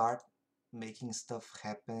to start making stuff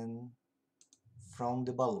happen from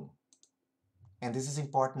the balloon. And this is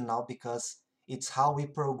important now because it's how we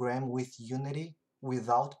program with Unity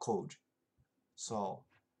without code. So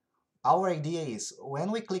Our idea is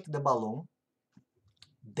when we click the balloon,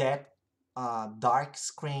 that dark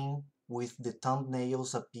screen with the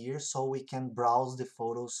thumbnails appear so we can browse the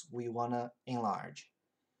photos we want to enlarge.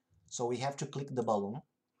 So we have to click the balloon,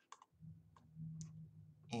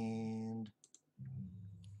 and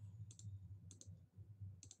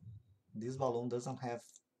this balloon doesn't have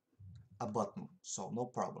a button, so no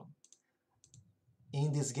problem.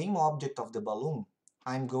 In this game object of the balloon,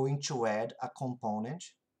 I'm going to add a component.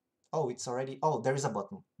 Oh, it's already, oh, there is a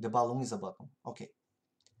button. The balloon is a button. Okay.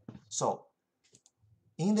 So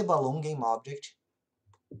in the balloon game object,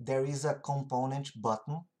 there is a component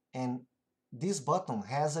button, and this button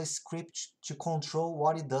has a script to control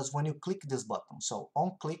what it does when you click this button. So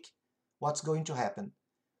on click, what's going to happen?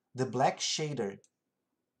 The black shader,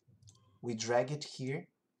 we drag it here,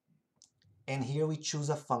 and here we choose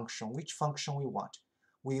a function. Which function we want?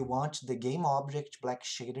 We want the game object black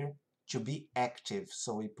shader to be active.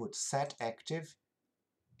 So we put set active,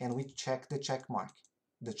 and we check the check mark,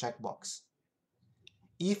 the checkbox.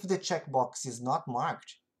 If the checkbox is not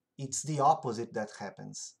marked, it's the opposite that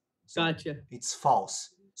happens. So Gotcha. it's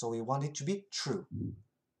false. So we want it to be true.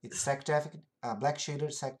 It's sect black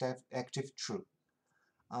shader sect active true.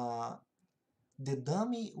 The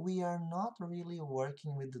dummy, we are not really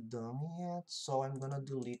working with the dummy yet, so I'm gonna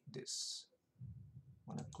delete this.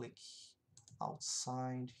 I'm gonna click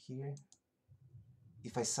outside here.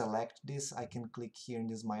 If I select this, I can click here in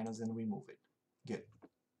this minus and remove it. Good.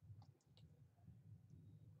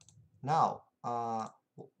 Now,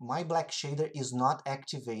 my black shader is not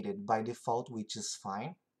activated by default, which is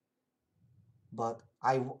fine. But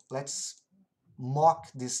let's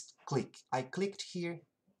mock this click. I clicked here,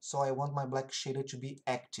 so I want my black shader to be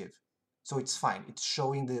active. So it's fine. It's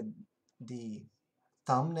showing the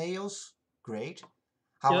thumbnails, great.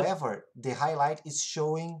 However, the highlight is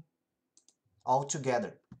showing all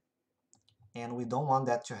together, and we don't want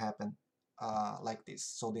that to happen like this.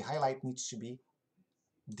 So the highlight needs to be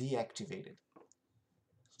deactivated.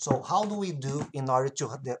 So how do we do in order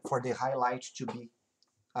for the highlight to be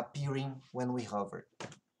appearing when we hover?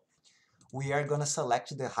 We are going to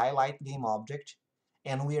select the highlight game object,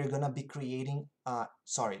 and we are going to be creating,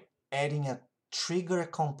 adding a trigger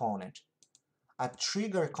component. A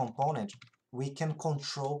trigger component, we can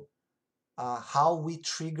control how we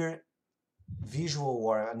trigger visual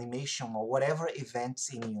or animation or whatever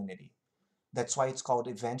events in Unity. That's why it's called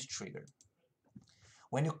event trigger.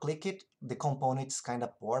 When you click it, the component is kind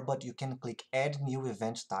of poor, but you can click add new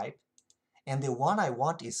event type. And the one I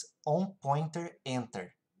want is on pointer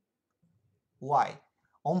enter. Why?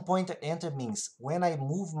 On pointer enter means when I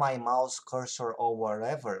move my mouse cursor or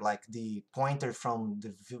whatever, like the pointer from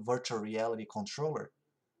the virtual reality controller,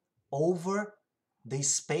 over the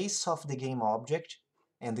space of the game object,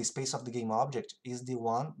 and the space of the game object is the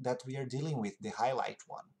one that we are dealing with, the highlight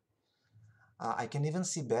one. I can even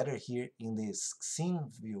see better here in this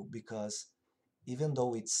scene view, because even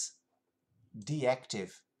though it's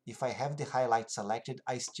deactive, if I have the highlight selected,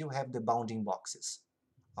 I still have the bounding boxes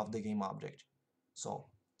of the game object. So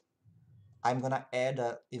I'm gonna add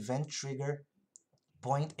a event trigger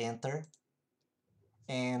point enter,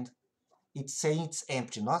 and it's saying it's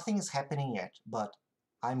empty. Nothing is happening yet, but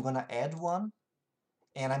I'm gonna add one,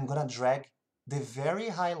 and I'm gonna drag the very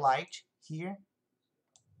highlight here.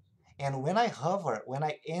 And when I hover, when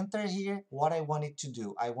I enter here, what I want it to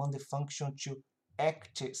do, I want the function to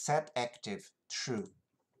set active true.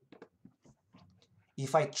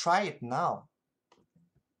 If I try it now,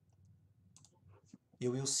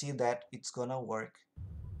 you will see that it's gonna work.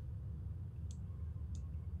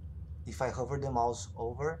 If I hover the mouse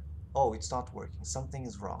over, oh, it's not working. Something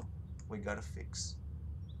is wrong. We gotta fix.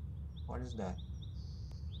 What is that?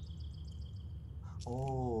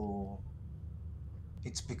 Oh,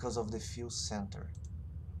 it's because of the fuse center.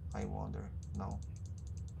 I wonder. No.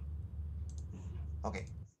 Okay.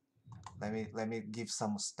 Let me give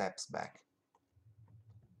some steps back.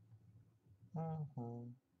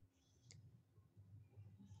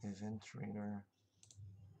 Event trigger,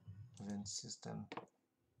 event system.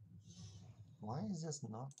 Why is this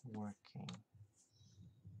not working?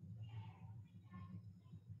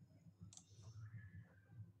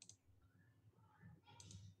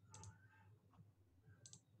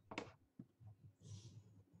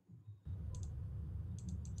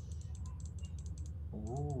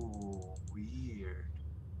 Ooh, weird.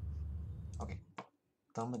 Okay,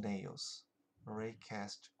 thumbnails,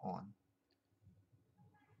 raycast on,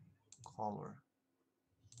 color,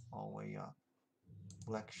 all the way up,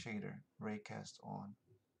 black shader, raycast on.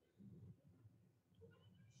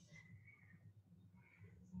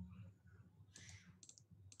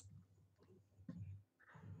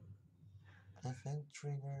 Event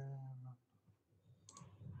trigger.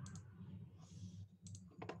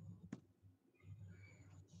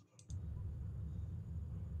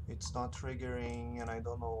 It's not triggering and I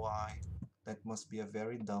don't know why. That must be a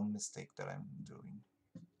very dumb mistake that I'm doing.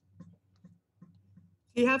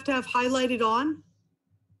 Do you have to have highlighted on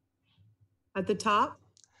at the top?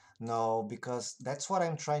 No, because that's what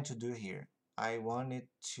I'm trying to do here. I want it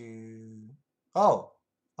to... Oh,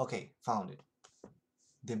 okay, found it.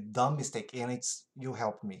 The dumb mistake, and it's you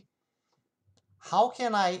helped me. How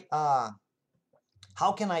can I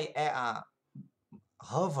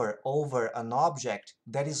hover over an object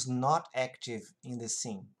that is not active in the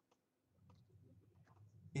scene?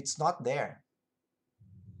 It's not there.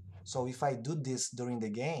 So if I do this during the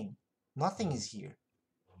game, nothing is here.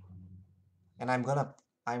 And I'm gonna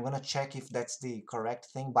check if that's the correct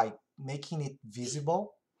thing by making it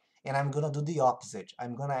visible, and I'm gonna do the opposite.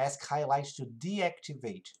 I'm gonna ask highlights to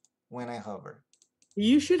deactivate when I hover.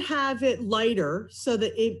 You should have it lighter so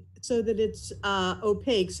that it's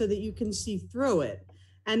opaque so that you can see through it.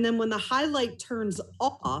 And then when the highlight turns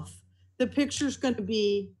off, the picture's going to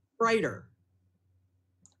be brighter.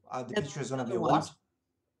 The than picture is the gonna be other what? ones.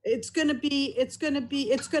 It's going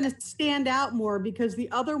to stand out more because the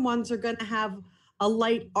other ones are going to have a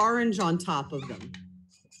light orange on top of them.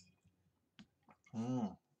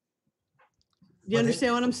 Mm. Do you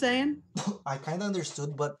understand what I'm saying? I kind of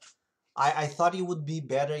understood, but I thought it would be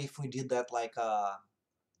better if we did that like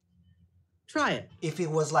Try it. if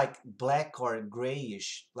it was like black or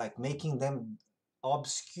grayish, like making them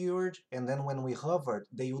obscured, and then when we hovered,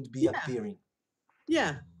 they would be Yeah. appearing.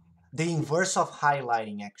 Yeah. The inverse of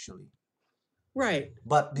highlighting, actually. Right.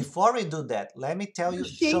 But before we do that, let me tell you,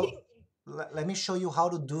 Shading. let me show you how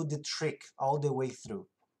to do the trick all the way through.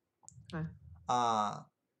 Okay.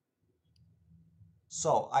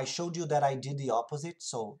 So I showed you that I did the opposite,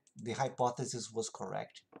 so the hypothesis was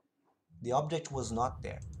correct. The object was not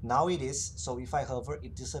there. Now it is, so if I hover,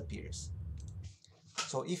 it disappears.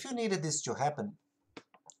 So if you needed this to happen,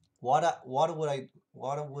 what would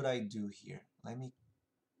I do here? Let me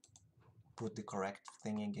put the correct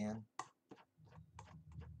thing again.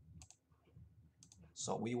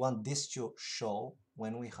 So we want this to show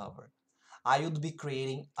when we hover. I would be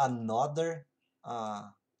creating another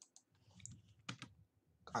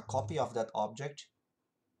a copy of that object,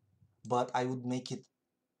 but I would make it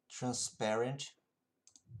transparent,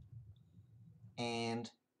 and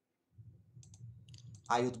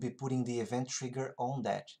I would be putting the event trigger on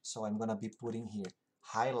that. So I'm gonna be putting here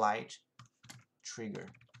highlight trigger.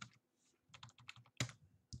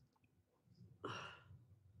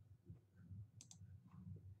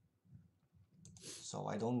 So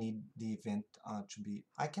I don't need the event to be,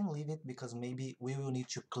 I can leave it because maybe we will need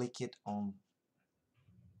to click it on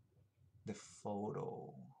the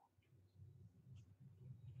photo.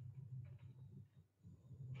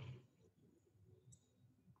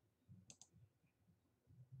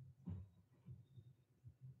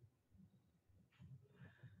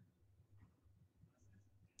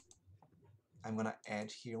 I'm gonna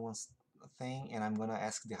add here one thing, and I'm gonna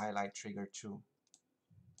ask the highlight trigger to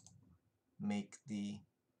make the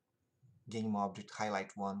game object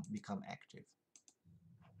highlight 1 become active.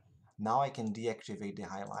 Now I can deactivate the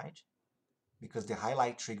highlight because the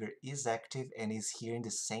highlight trigger is active and is here in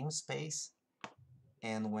the same space,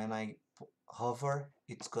 and when I hover,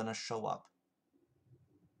 it's gonna show up.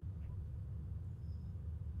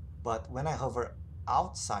 But when I hover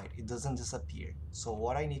outside, it doesn't disappear. So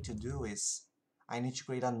what I need to do is I need to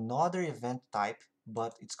create another event type,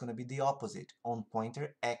 but it's going to be the opposite, on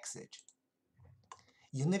pointer exit.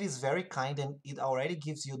 Unity is very kind, and it already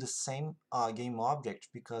gives you the same game object,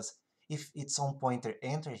 because if it's on pointer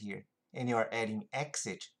enter here and you are adding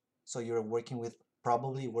exit, so you're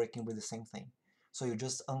probably working with the same thing. So you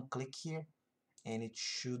just unclick here and it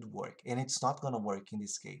should work. And it's not going to work in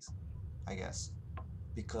this case, I guess,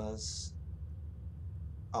 because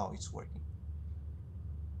oh, it's working.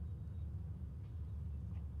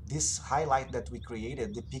 This highlight that we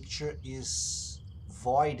created, the picture is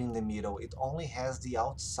void in the middle. It only has the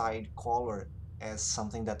outside color as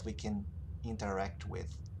something that we can interact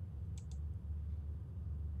with.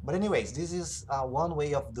 But anyways, this is one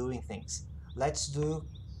way of doing things. Let's do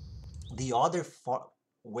the other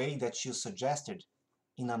way that you suggested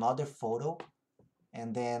in another photo,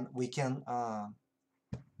 and then we can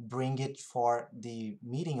bring it for the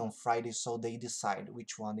meeting on Friday so they decide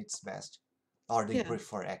which one is best, or they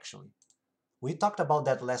prefer actually. We talked about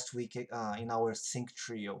that last week in our sync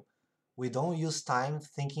trio. We don't use time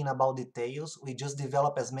thinking about details. We just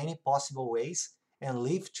develop as many possible ways and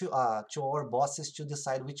leave to our bosses to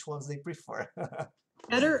decide which ones they prefer.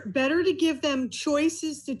 Better to give them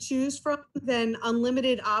choices to choose from than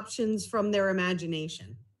unlimited options from their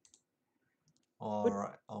imagination. All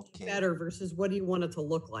right, okay. Better versus what do you want it to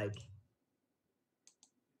look like?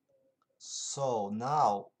 So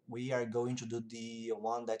now we are going to do the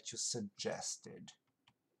one that you suggested.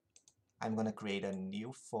 I'm gonna create a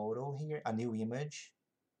new photo here, a new image.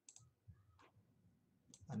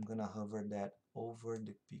 I'm gonna hover that over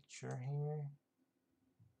the picture here.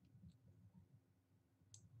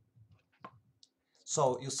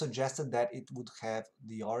 So you suggested that it would have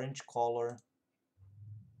the orange color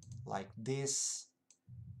like this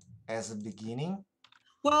as a beginning.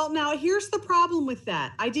 Well, now here's the problem with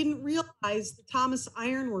that. I didn't realize the Thomas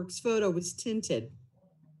Ironworks photo was tinted.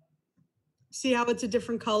 See how it's a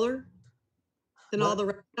different color than all the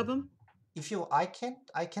rest of them? If you, I can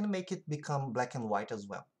make it become black and white as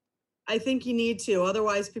well. I think you need to,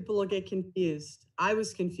 otherwise people will get confused. I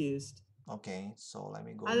was confused. Okay, so let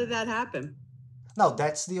me go. How did that happen? No,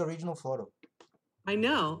 that's the original photo. I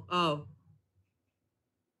know. Oh.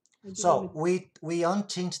 So we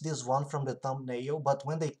unchanged this one from the thumbnail, but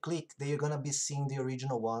when they click, they are gonna be seeing the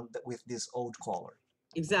original one with this old color.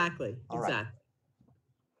 Exactly. All exactly.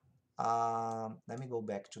 Right. Let me go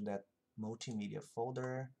back to that multimedia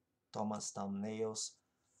folder, Thomas thumbnails.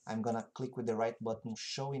 I'm gonna click with the right button,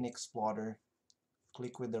 show in Explorer,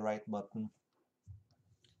 click with the right button,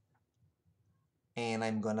 and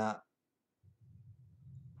I'm gonna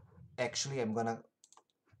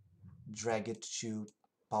drag it to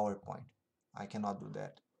PowerPoint. I cannot do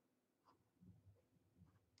that.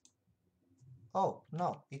 Oh,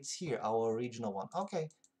 no, it's here, our original one. Okay,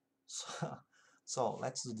 so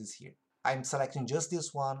let's do this here. I'm selecting just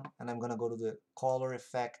this one, and I'm gonna go to the color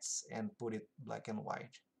effects and put it black and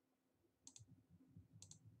white.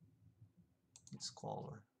 It's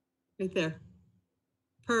color. Right there.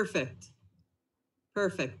 Perfect.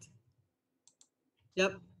 Perfect.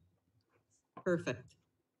 Yep. Perfect.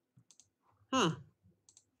 Huh.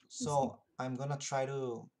 So I'm gonna try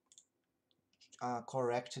to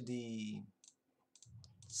correct the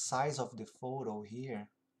size of the photo here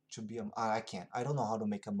to be I can't. I don't know how to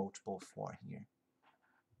make a multiple 4 here.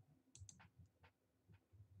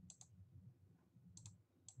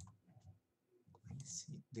 Let me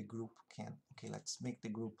see. The group can. Okay, let's make the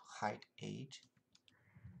group height 8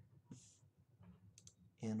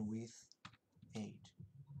 and width 8.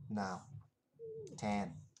 Now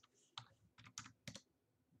 10.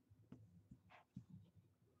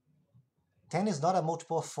 Ten is not a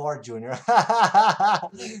multiple of 4, Junior.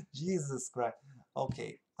 Jesus Christ.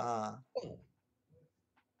 Okay. How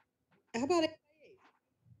about it?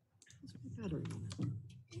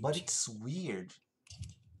 But it's weird.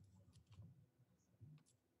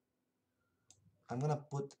 I'm gonna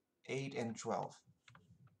put 8 and 12.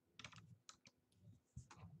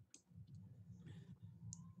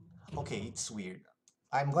 Okay, it's weird.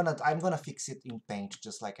 I'm gonna fix it in Paint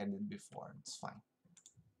just like I did before. It's fine.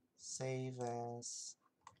 Save as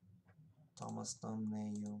Thomas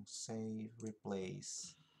thumbnail, save,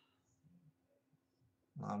 replace.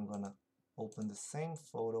 Now I'm gonna open the same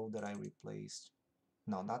photo that I replaced.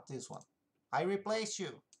 No, not this one. I replaced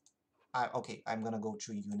you. Okay, I'm gonna go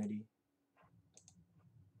to Unity.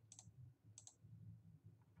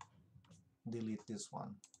 Delete this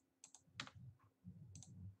one.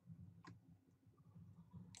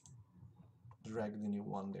 Drag the new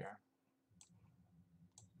one there.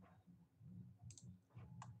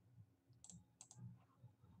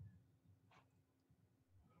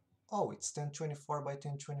 Oh, it's 1024 by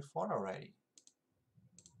 1024 already.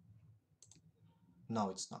 No,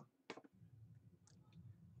 it's not.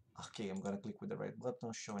 Okay, I'm gonna click with the right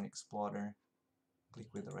button, show in Explorer. Click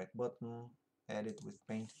with the right button, edit with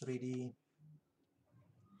Paint 3D.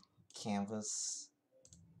 Canvas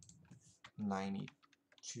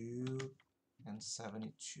 92 and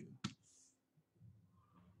 72.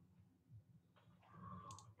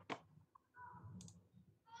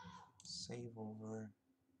 Save over.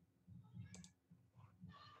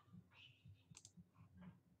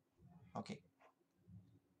 Okay.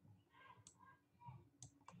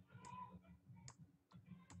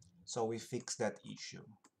 So we fixed that issue.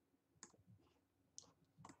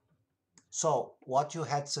 So what you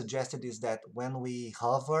had suggested is that when we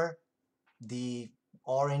hover, the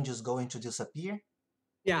orange is going to disappear?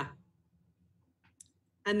 Yeah.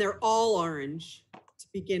 And they're all orange to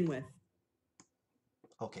begin with.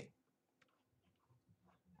 Okay.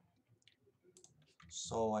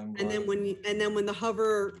 So I'm and then when the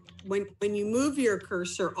hover when you move your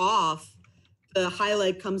cursor off, the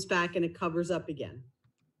highlight comes back and it covers up again.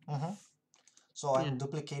 So I'm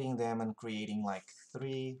duplicating them and creating like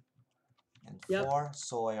 3 and Yep. 4.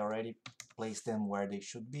 So I already placed them where they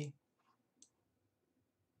should be.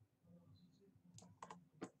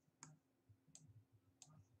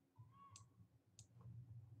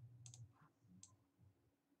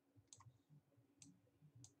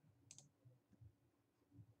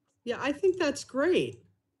 Yeah, I think that's great.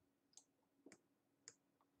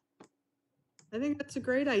 I think that's a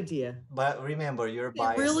great idea. But remember, you're It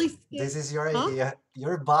biased. really This is your huh? idea.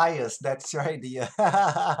 You're biased. That's your idea.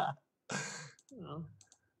 Well,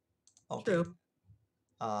 Okay. true.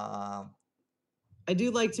 Um, I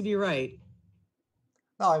do like to be right.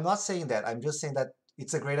 no, I'm not saying that. I'm just saying that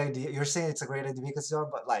it's a great idea. You're saying it's a great idea because you're,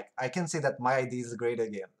 but like I can say that my idea is great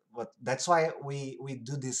again. But that's why we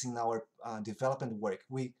do this in our development work.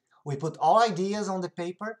 We put all ideas on the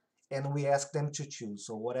paper and we ask them to choose.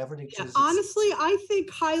 So whatever they Yeah, choose, it's honestly, I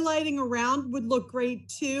think highlighting around would look great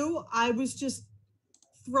too. I was just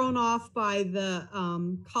thrown off by the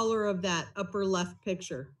color of that upper left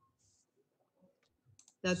picture.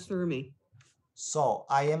 That threw me. so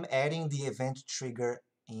I am adding the event trigger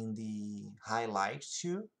in the highlight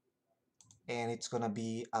too, and it's gonna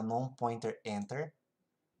be a non-pointer enter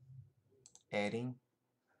adding.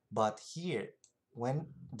 But here, when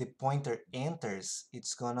the pointer enters,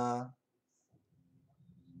 it's gonna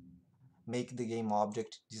make the game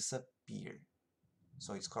object disappear.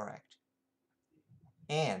 So it's correct.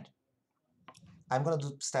 And I'm gonna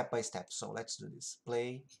do step by step. So let's do this.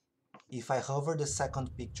 Play. If I hover the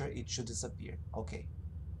second picture, it should disappear. Okay.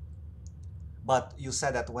 But you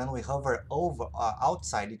said that when we hover over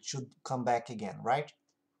outside, it should come back again, right?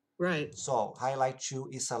 Right. So highlight 2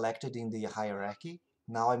 is selected in the hierarchy.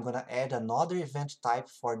 Now I'm gonna add another event type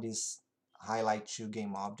for this highlight 2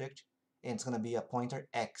 game object, and it's gonna be a pointer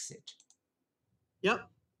exit. Yep.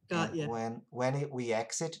 And Got you. when we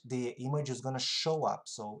exit, the image is gonna show up,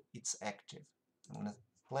 so it's active. I'm gonna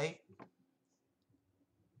play.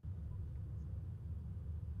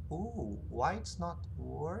 Ooh, why it's not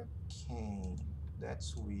working?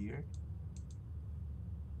 That's weird.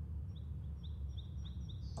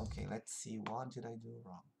 Okay, let's see. What did I do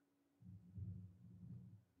wrong?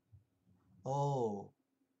 Oh,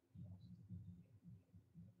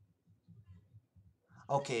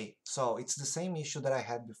 okay. So it's the same issue that I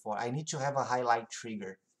had before. I need to have a highlight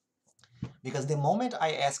trigger because the moment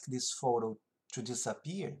I ask this photo to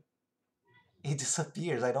disappear, it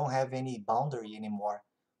disappears. I don't have any boundary anymore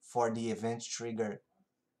for the event trigger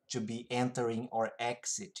to be entering or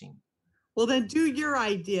exiting. Well, then do your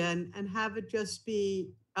idea and have it just be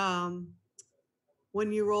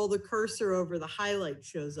when you roll the cursor over, the highlight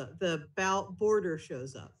shows up, the border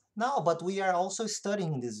shows up. No, but we are also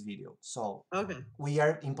studying this video. So Okay. we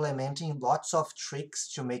are implementing lots of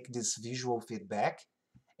tricks to make this visual feedback.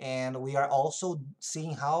 And we are also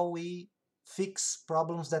seeing how we fix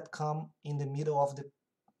problems that come in the middle of the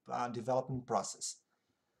development process.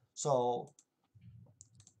 So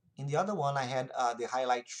in the other one, I had the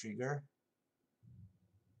highlight trigger.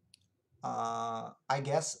 I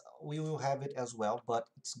guess we will have it as well, but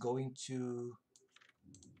it's going to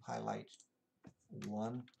highlight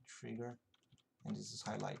 1 trigger, and this is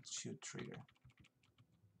highlight 2 trigger.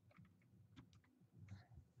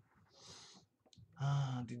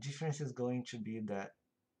 The difference is going to be that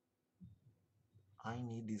I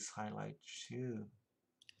need this highlight too.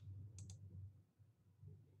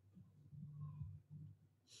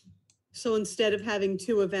 So instead of having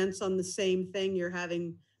two events on the same thing, you're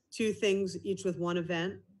having two things each with one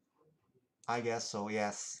event. I guess so,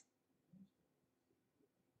 yes.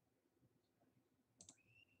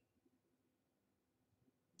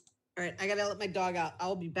 All right, I gotta let my dog out.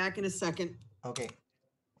 I'll be back in a second. Okay.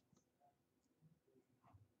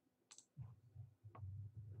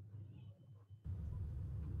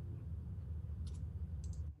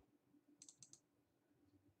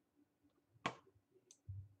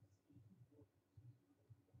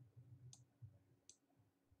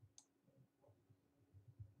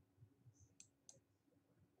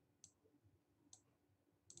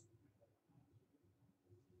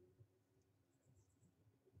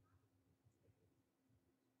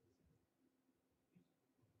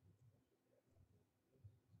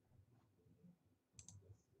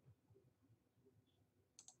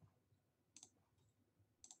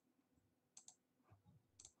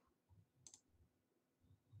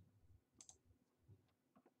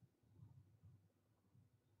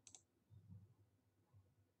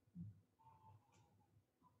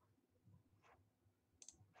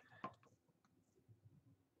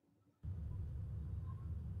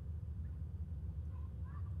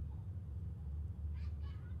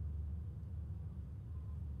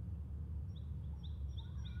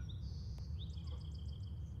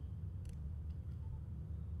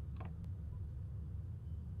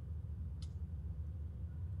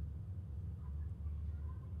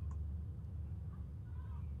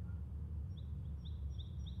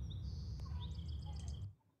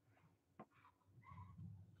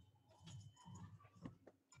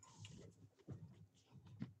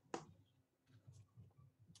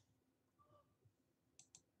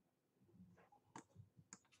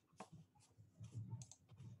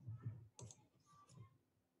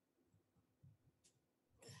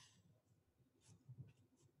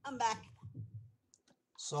 I'm back.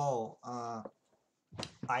 So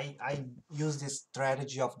I use this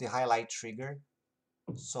strategy of the highlight trigger.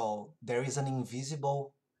 So there is an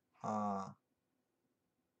invisible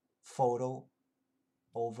photo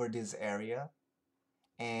over this area,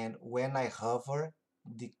 and when I hover,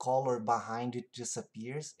 the color behind it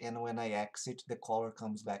disappears, and when I exit, the color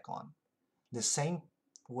comes back on. The same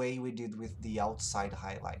way we did with the outside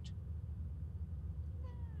highlight.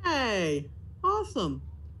 Hey, awesome.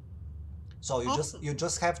 So Awesome. you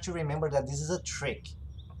just have to remember that this is a trick,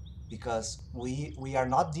 because we are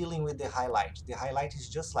not dealing with the highlight. The highlight is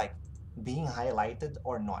just like being highlighted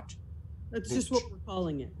or not. That's The just what we're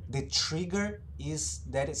calling it. the trigger is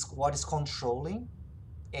that is what is controlling,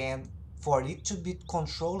 and for it to be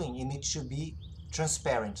controlling, it needs to be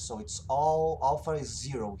transparent. So it's all alpha is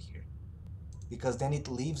 0 here, because then it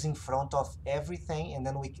lives in front of everything, and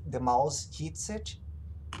then the mouse hits it,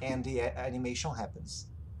 and the animation happens.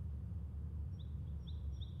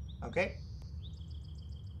 Okay.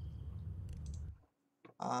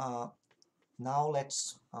 Now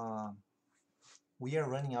let's. We are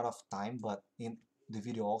running out of time, but in the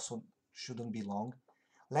video also shouldn't be long.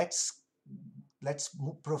 Let's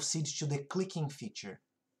proceed to the clicking feature.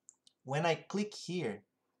 When I click here,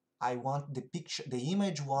 I want the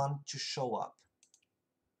image one to show up.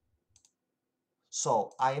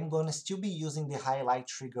 So I am going to still be using the highlight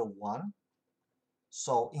trigger 1.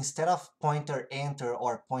 So instead of pointer enter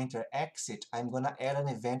or pointer exit, I'm going to add an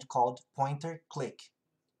event called pointer click.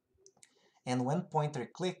 And when pointer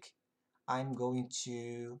click, I'm going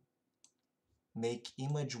to make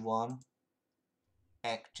image 1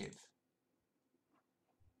 active.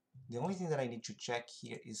 The only thing that I need to check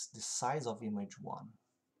here is the size of image 1.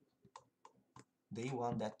 They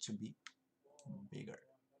want that to be bigger.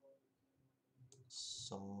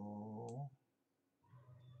 So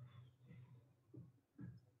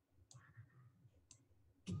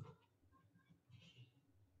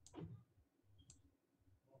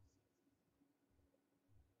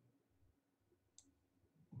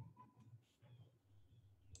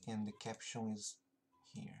and the caption is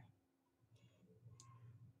here.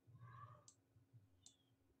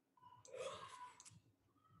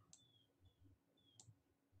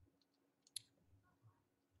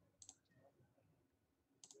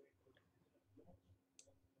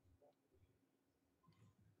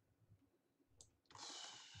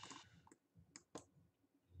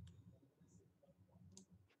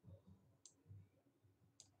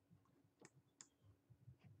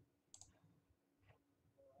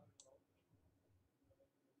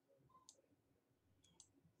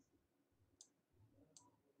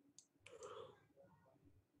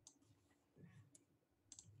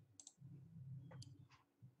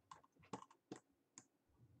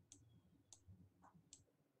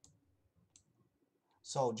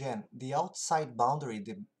 So Jen, the outside boundary,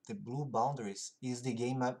 the blue boundaries, is the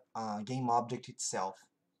game object itself.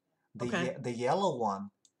 Okay. The yellow one,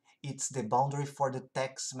 it's the boundary for the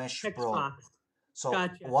Text Mesh Text Pro. box. So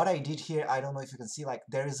Gotcha. what I did here, I don't know if you can see, like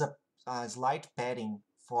there is a slight padding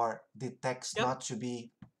for the text Yep. not to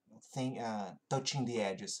be touching the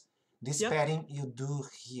edges. This Yep. padding you do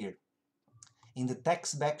here. In the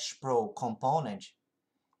Text Mesh Pro component,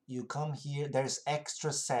 you come here, there's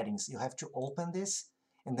extra settings. You have to open this,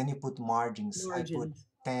 and then you put margins. I put Margins.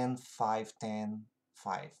 10, 5, 10,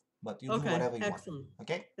 5. But you do Okay. whatever you want. Excellent.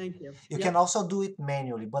 Okay? Thank you. You can Yep. also do it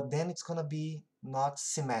manually, but then it's gonna be not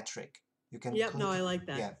symmetric. You can Yep. click No, I it. like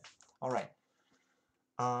that. Yeah. All right.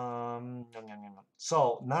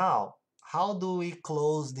 So now, how do we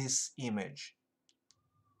close this image?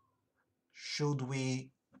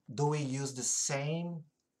 Do we use the same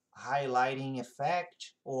highlighting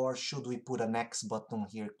effect, or should we put an X button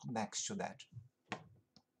here next to that?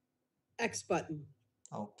 X button.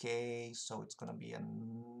 Okay, so it's gonna be a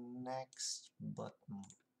next button.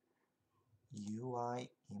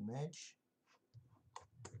 UI image.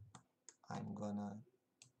 I'm gonna,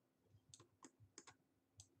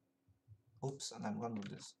 oops, and I'm gonna do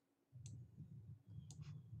this.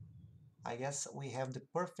 I guess we have the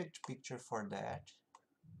perfect picture for that.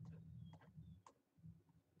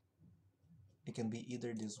 It can be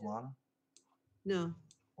either this one No.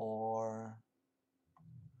 or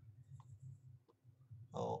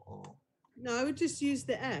oh, No, I would just use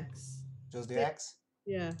the X. just the X.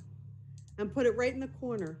 Yeah. And put it right in the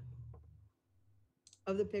corner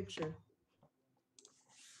of the picture.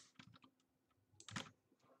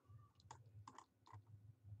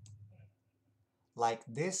 Like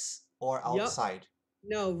this or Yep. outside.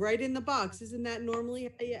 No, right in the box. Isn't that normally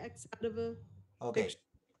how you X out of a Okay, picture?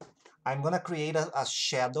 I'm gonna create a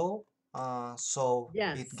shadow so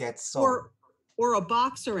Yes. it gets Or or a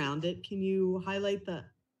box around it. Can you highlight the?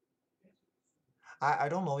 I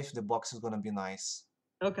don't know if the box is gonna be nice.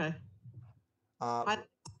 Okay, Uh,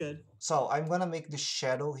 good. so I'm gonna make the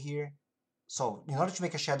shadow here. So in order to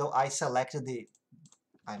make a shadow, I selected the,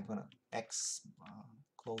 I'm gonna X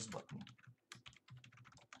close button.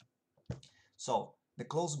 So the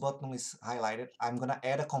close button is highlighted. I'm gonna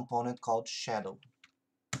add a component called shadow.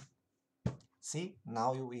 See,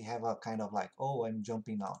 now we have a kind of like, oh, I'm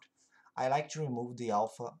jumping out. I like to remove the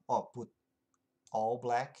alpha, or put all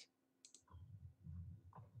black.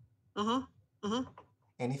 Uh-huh, uh-huh.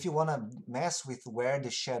 And if you want to mess with where the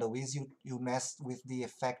shadow is, you mess with the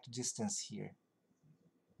effect distance here.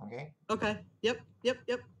 Okay? Okay, yep, yep,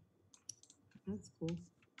 yep. That's cool.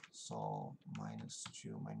 So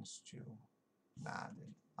 -2. Nah,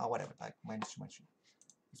 whatever, like -2.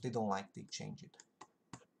 If they don't like, they change it.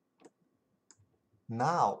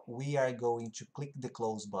 Now we are going to click the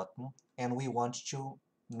close button and we want to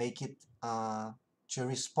make it to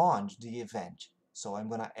respond the event. So I'm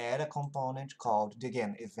gonna add a component called,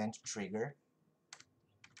 again, event trigger.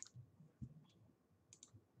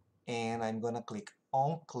 And I'm gonna click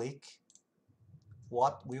on click.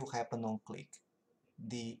 What will happen on click?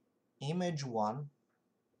 The image one,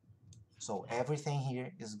 so everything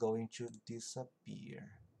here is going to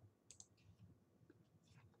disappear.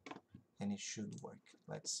 And it should work.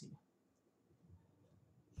 Let's see.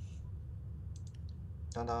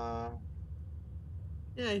 Ta-da!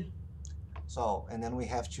 Yay. So, and then we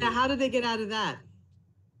have to... Now, how do they get out of that?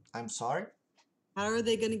 I'm sorry? How are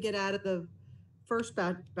they going to get out of the first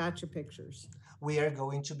batch of pictures? We are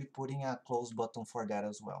going to be putting a close button for that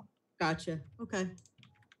as well. Gotcha. Okay.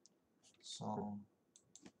 So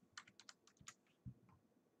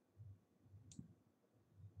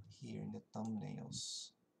here in the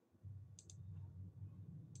thumbnails.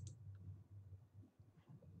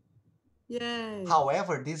 Yay.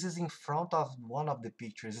 However, this is in front of one of the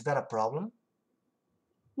pictures. Is that a problem?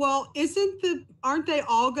 Well, aren't they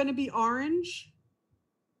all going to be orange?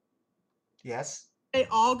 Yes. They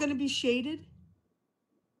all going to be shaded?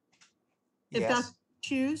 If that's Yes.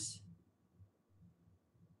 choose?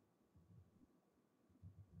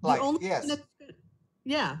 Like, yes.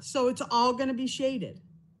 Yeah, so it's all going to be shaded.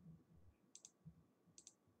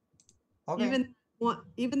 Okay.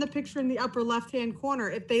 Even the picture in the upper left-hand corner,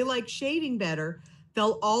 if they like shading better,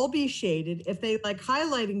 they'll all be shaded. If they like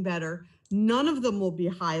highlighting better, none of them will be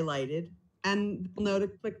highlighted, and they'll know to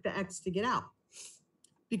click the X to get out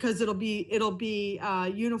because it'll be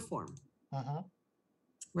uniform.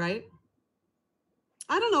 Right?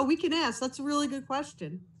 I don't know. We can ask. That's a really good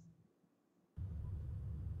question.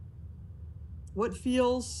 What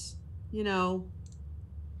feels,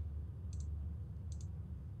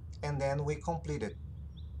 And then we complete it.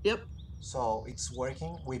 Yep. So it's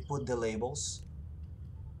working. We put the labels.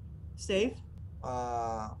 Save.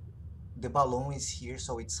 The balloon is here,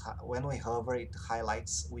 so it's when we hover, it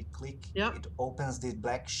highlights. We click, yep. It opens the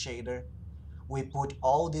black shader. We put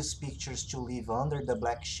all these pictures to live under the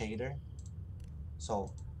black shader.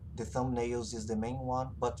 So the thumbnails is the main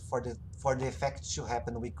one, but for the effects to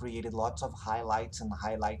happen, we created lots of highlights and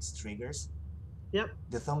highlights triggers. Yep.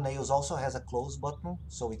 The thumbnails also has a close button,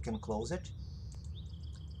 so we can close it.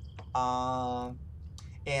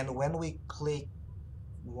 And when we click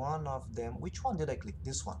one of them, which one did I click?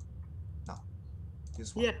 This one. No,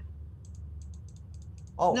 this one. Yeah.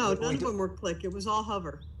 Oh, no, none of them were click. It was all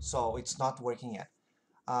hover. So it's not working yet.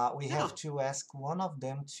 We have to ask one of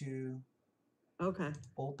them to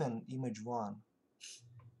open image one.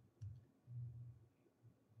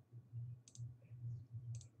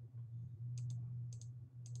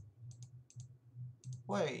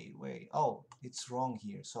 Wait. Oh, it's wrong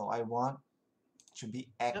here. So I want to be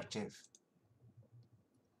active. Yep.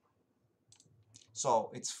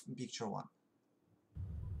 So it's picture one.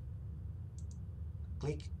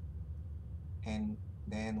 Click, and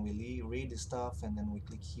then we read the stuff, and then we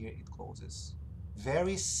click here, it closes.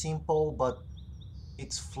 Very simple, but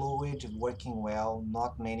it's fluid, working well,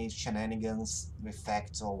 not many shenanigans,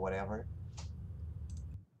 effects or whatever.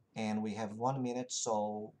 And we have 1 minute,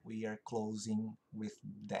 so we are closing with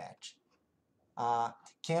that.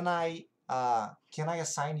 Can I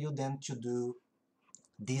assign you then to do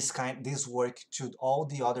this work to all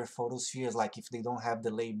the other photospheres? Like if they don't have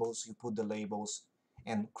the labels, you put the labels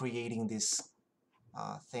and creating these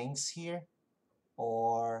things here,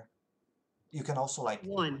 or you can also like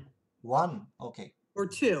one, okay, or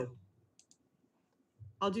two.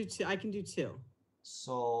 I'll do two. I can do two.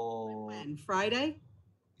 So when? Friday?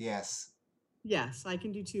 Yes. Yes, I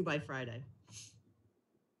can do two by Friday.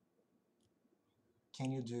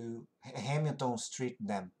 Can you do Hamilton Street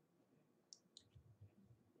them?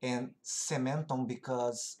 and Cementon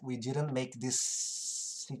because we didn't make this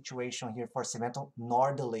situation here for Cementon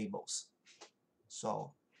nor the labels.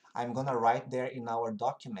 So I'm gonna write there in our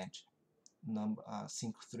document number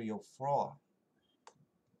 5304.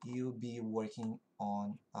 You'll be working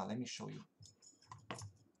on. Let me show you.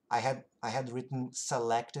 I had written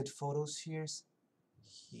selected photos here.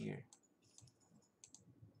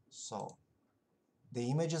 So the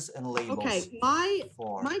images and labels. Okay, my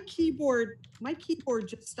for my keyboard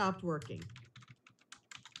just stopped working.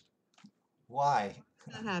 why?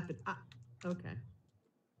 That happened. Okay.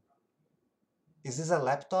 Is this a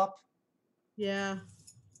laptop? Yeah.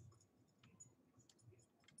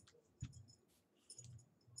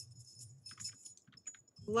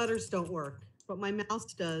 Letters don't work, but my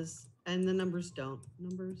mouse does, and the numbers don't.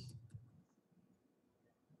 Numbers.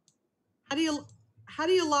 How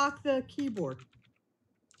do you lock the keyboard?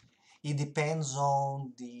 It depends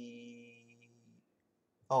on the.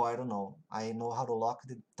 Oh, I don't know. I know how to lock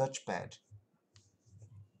the touchpad.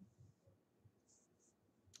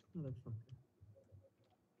 Motherfucker.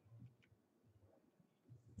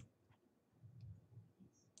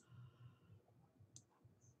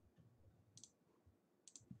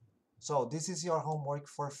 So this is your homework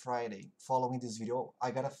for Friday. Following this video,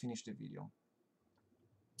 I gotta finish the video.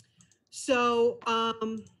 So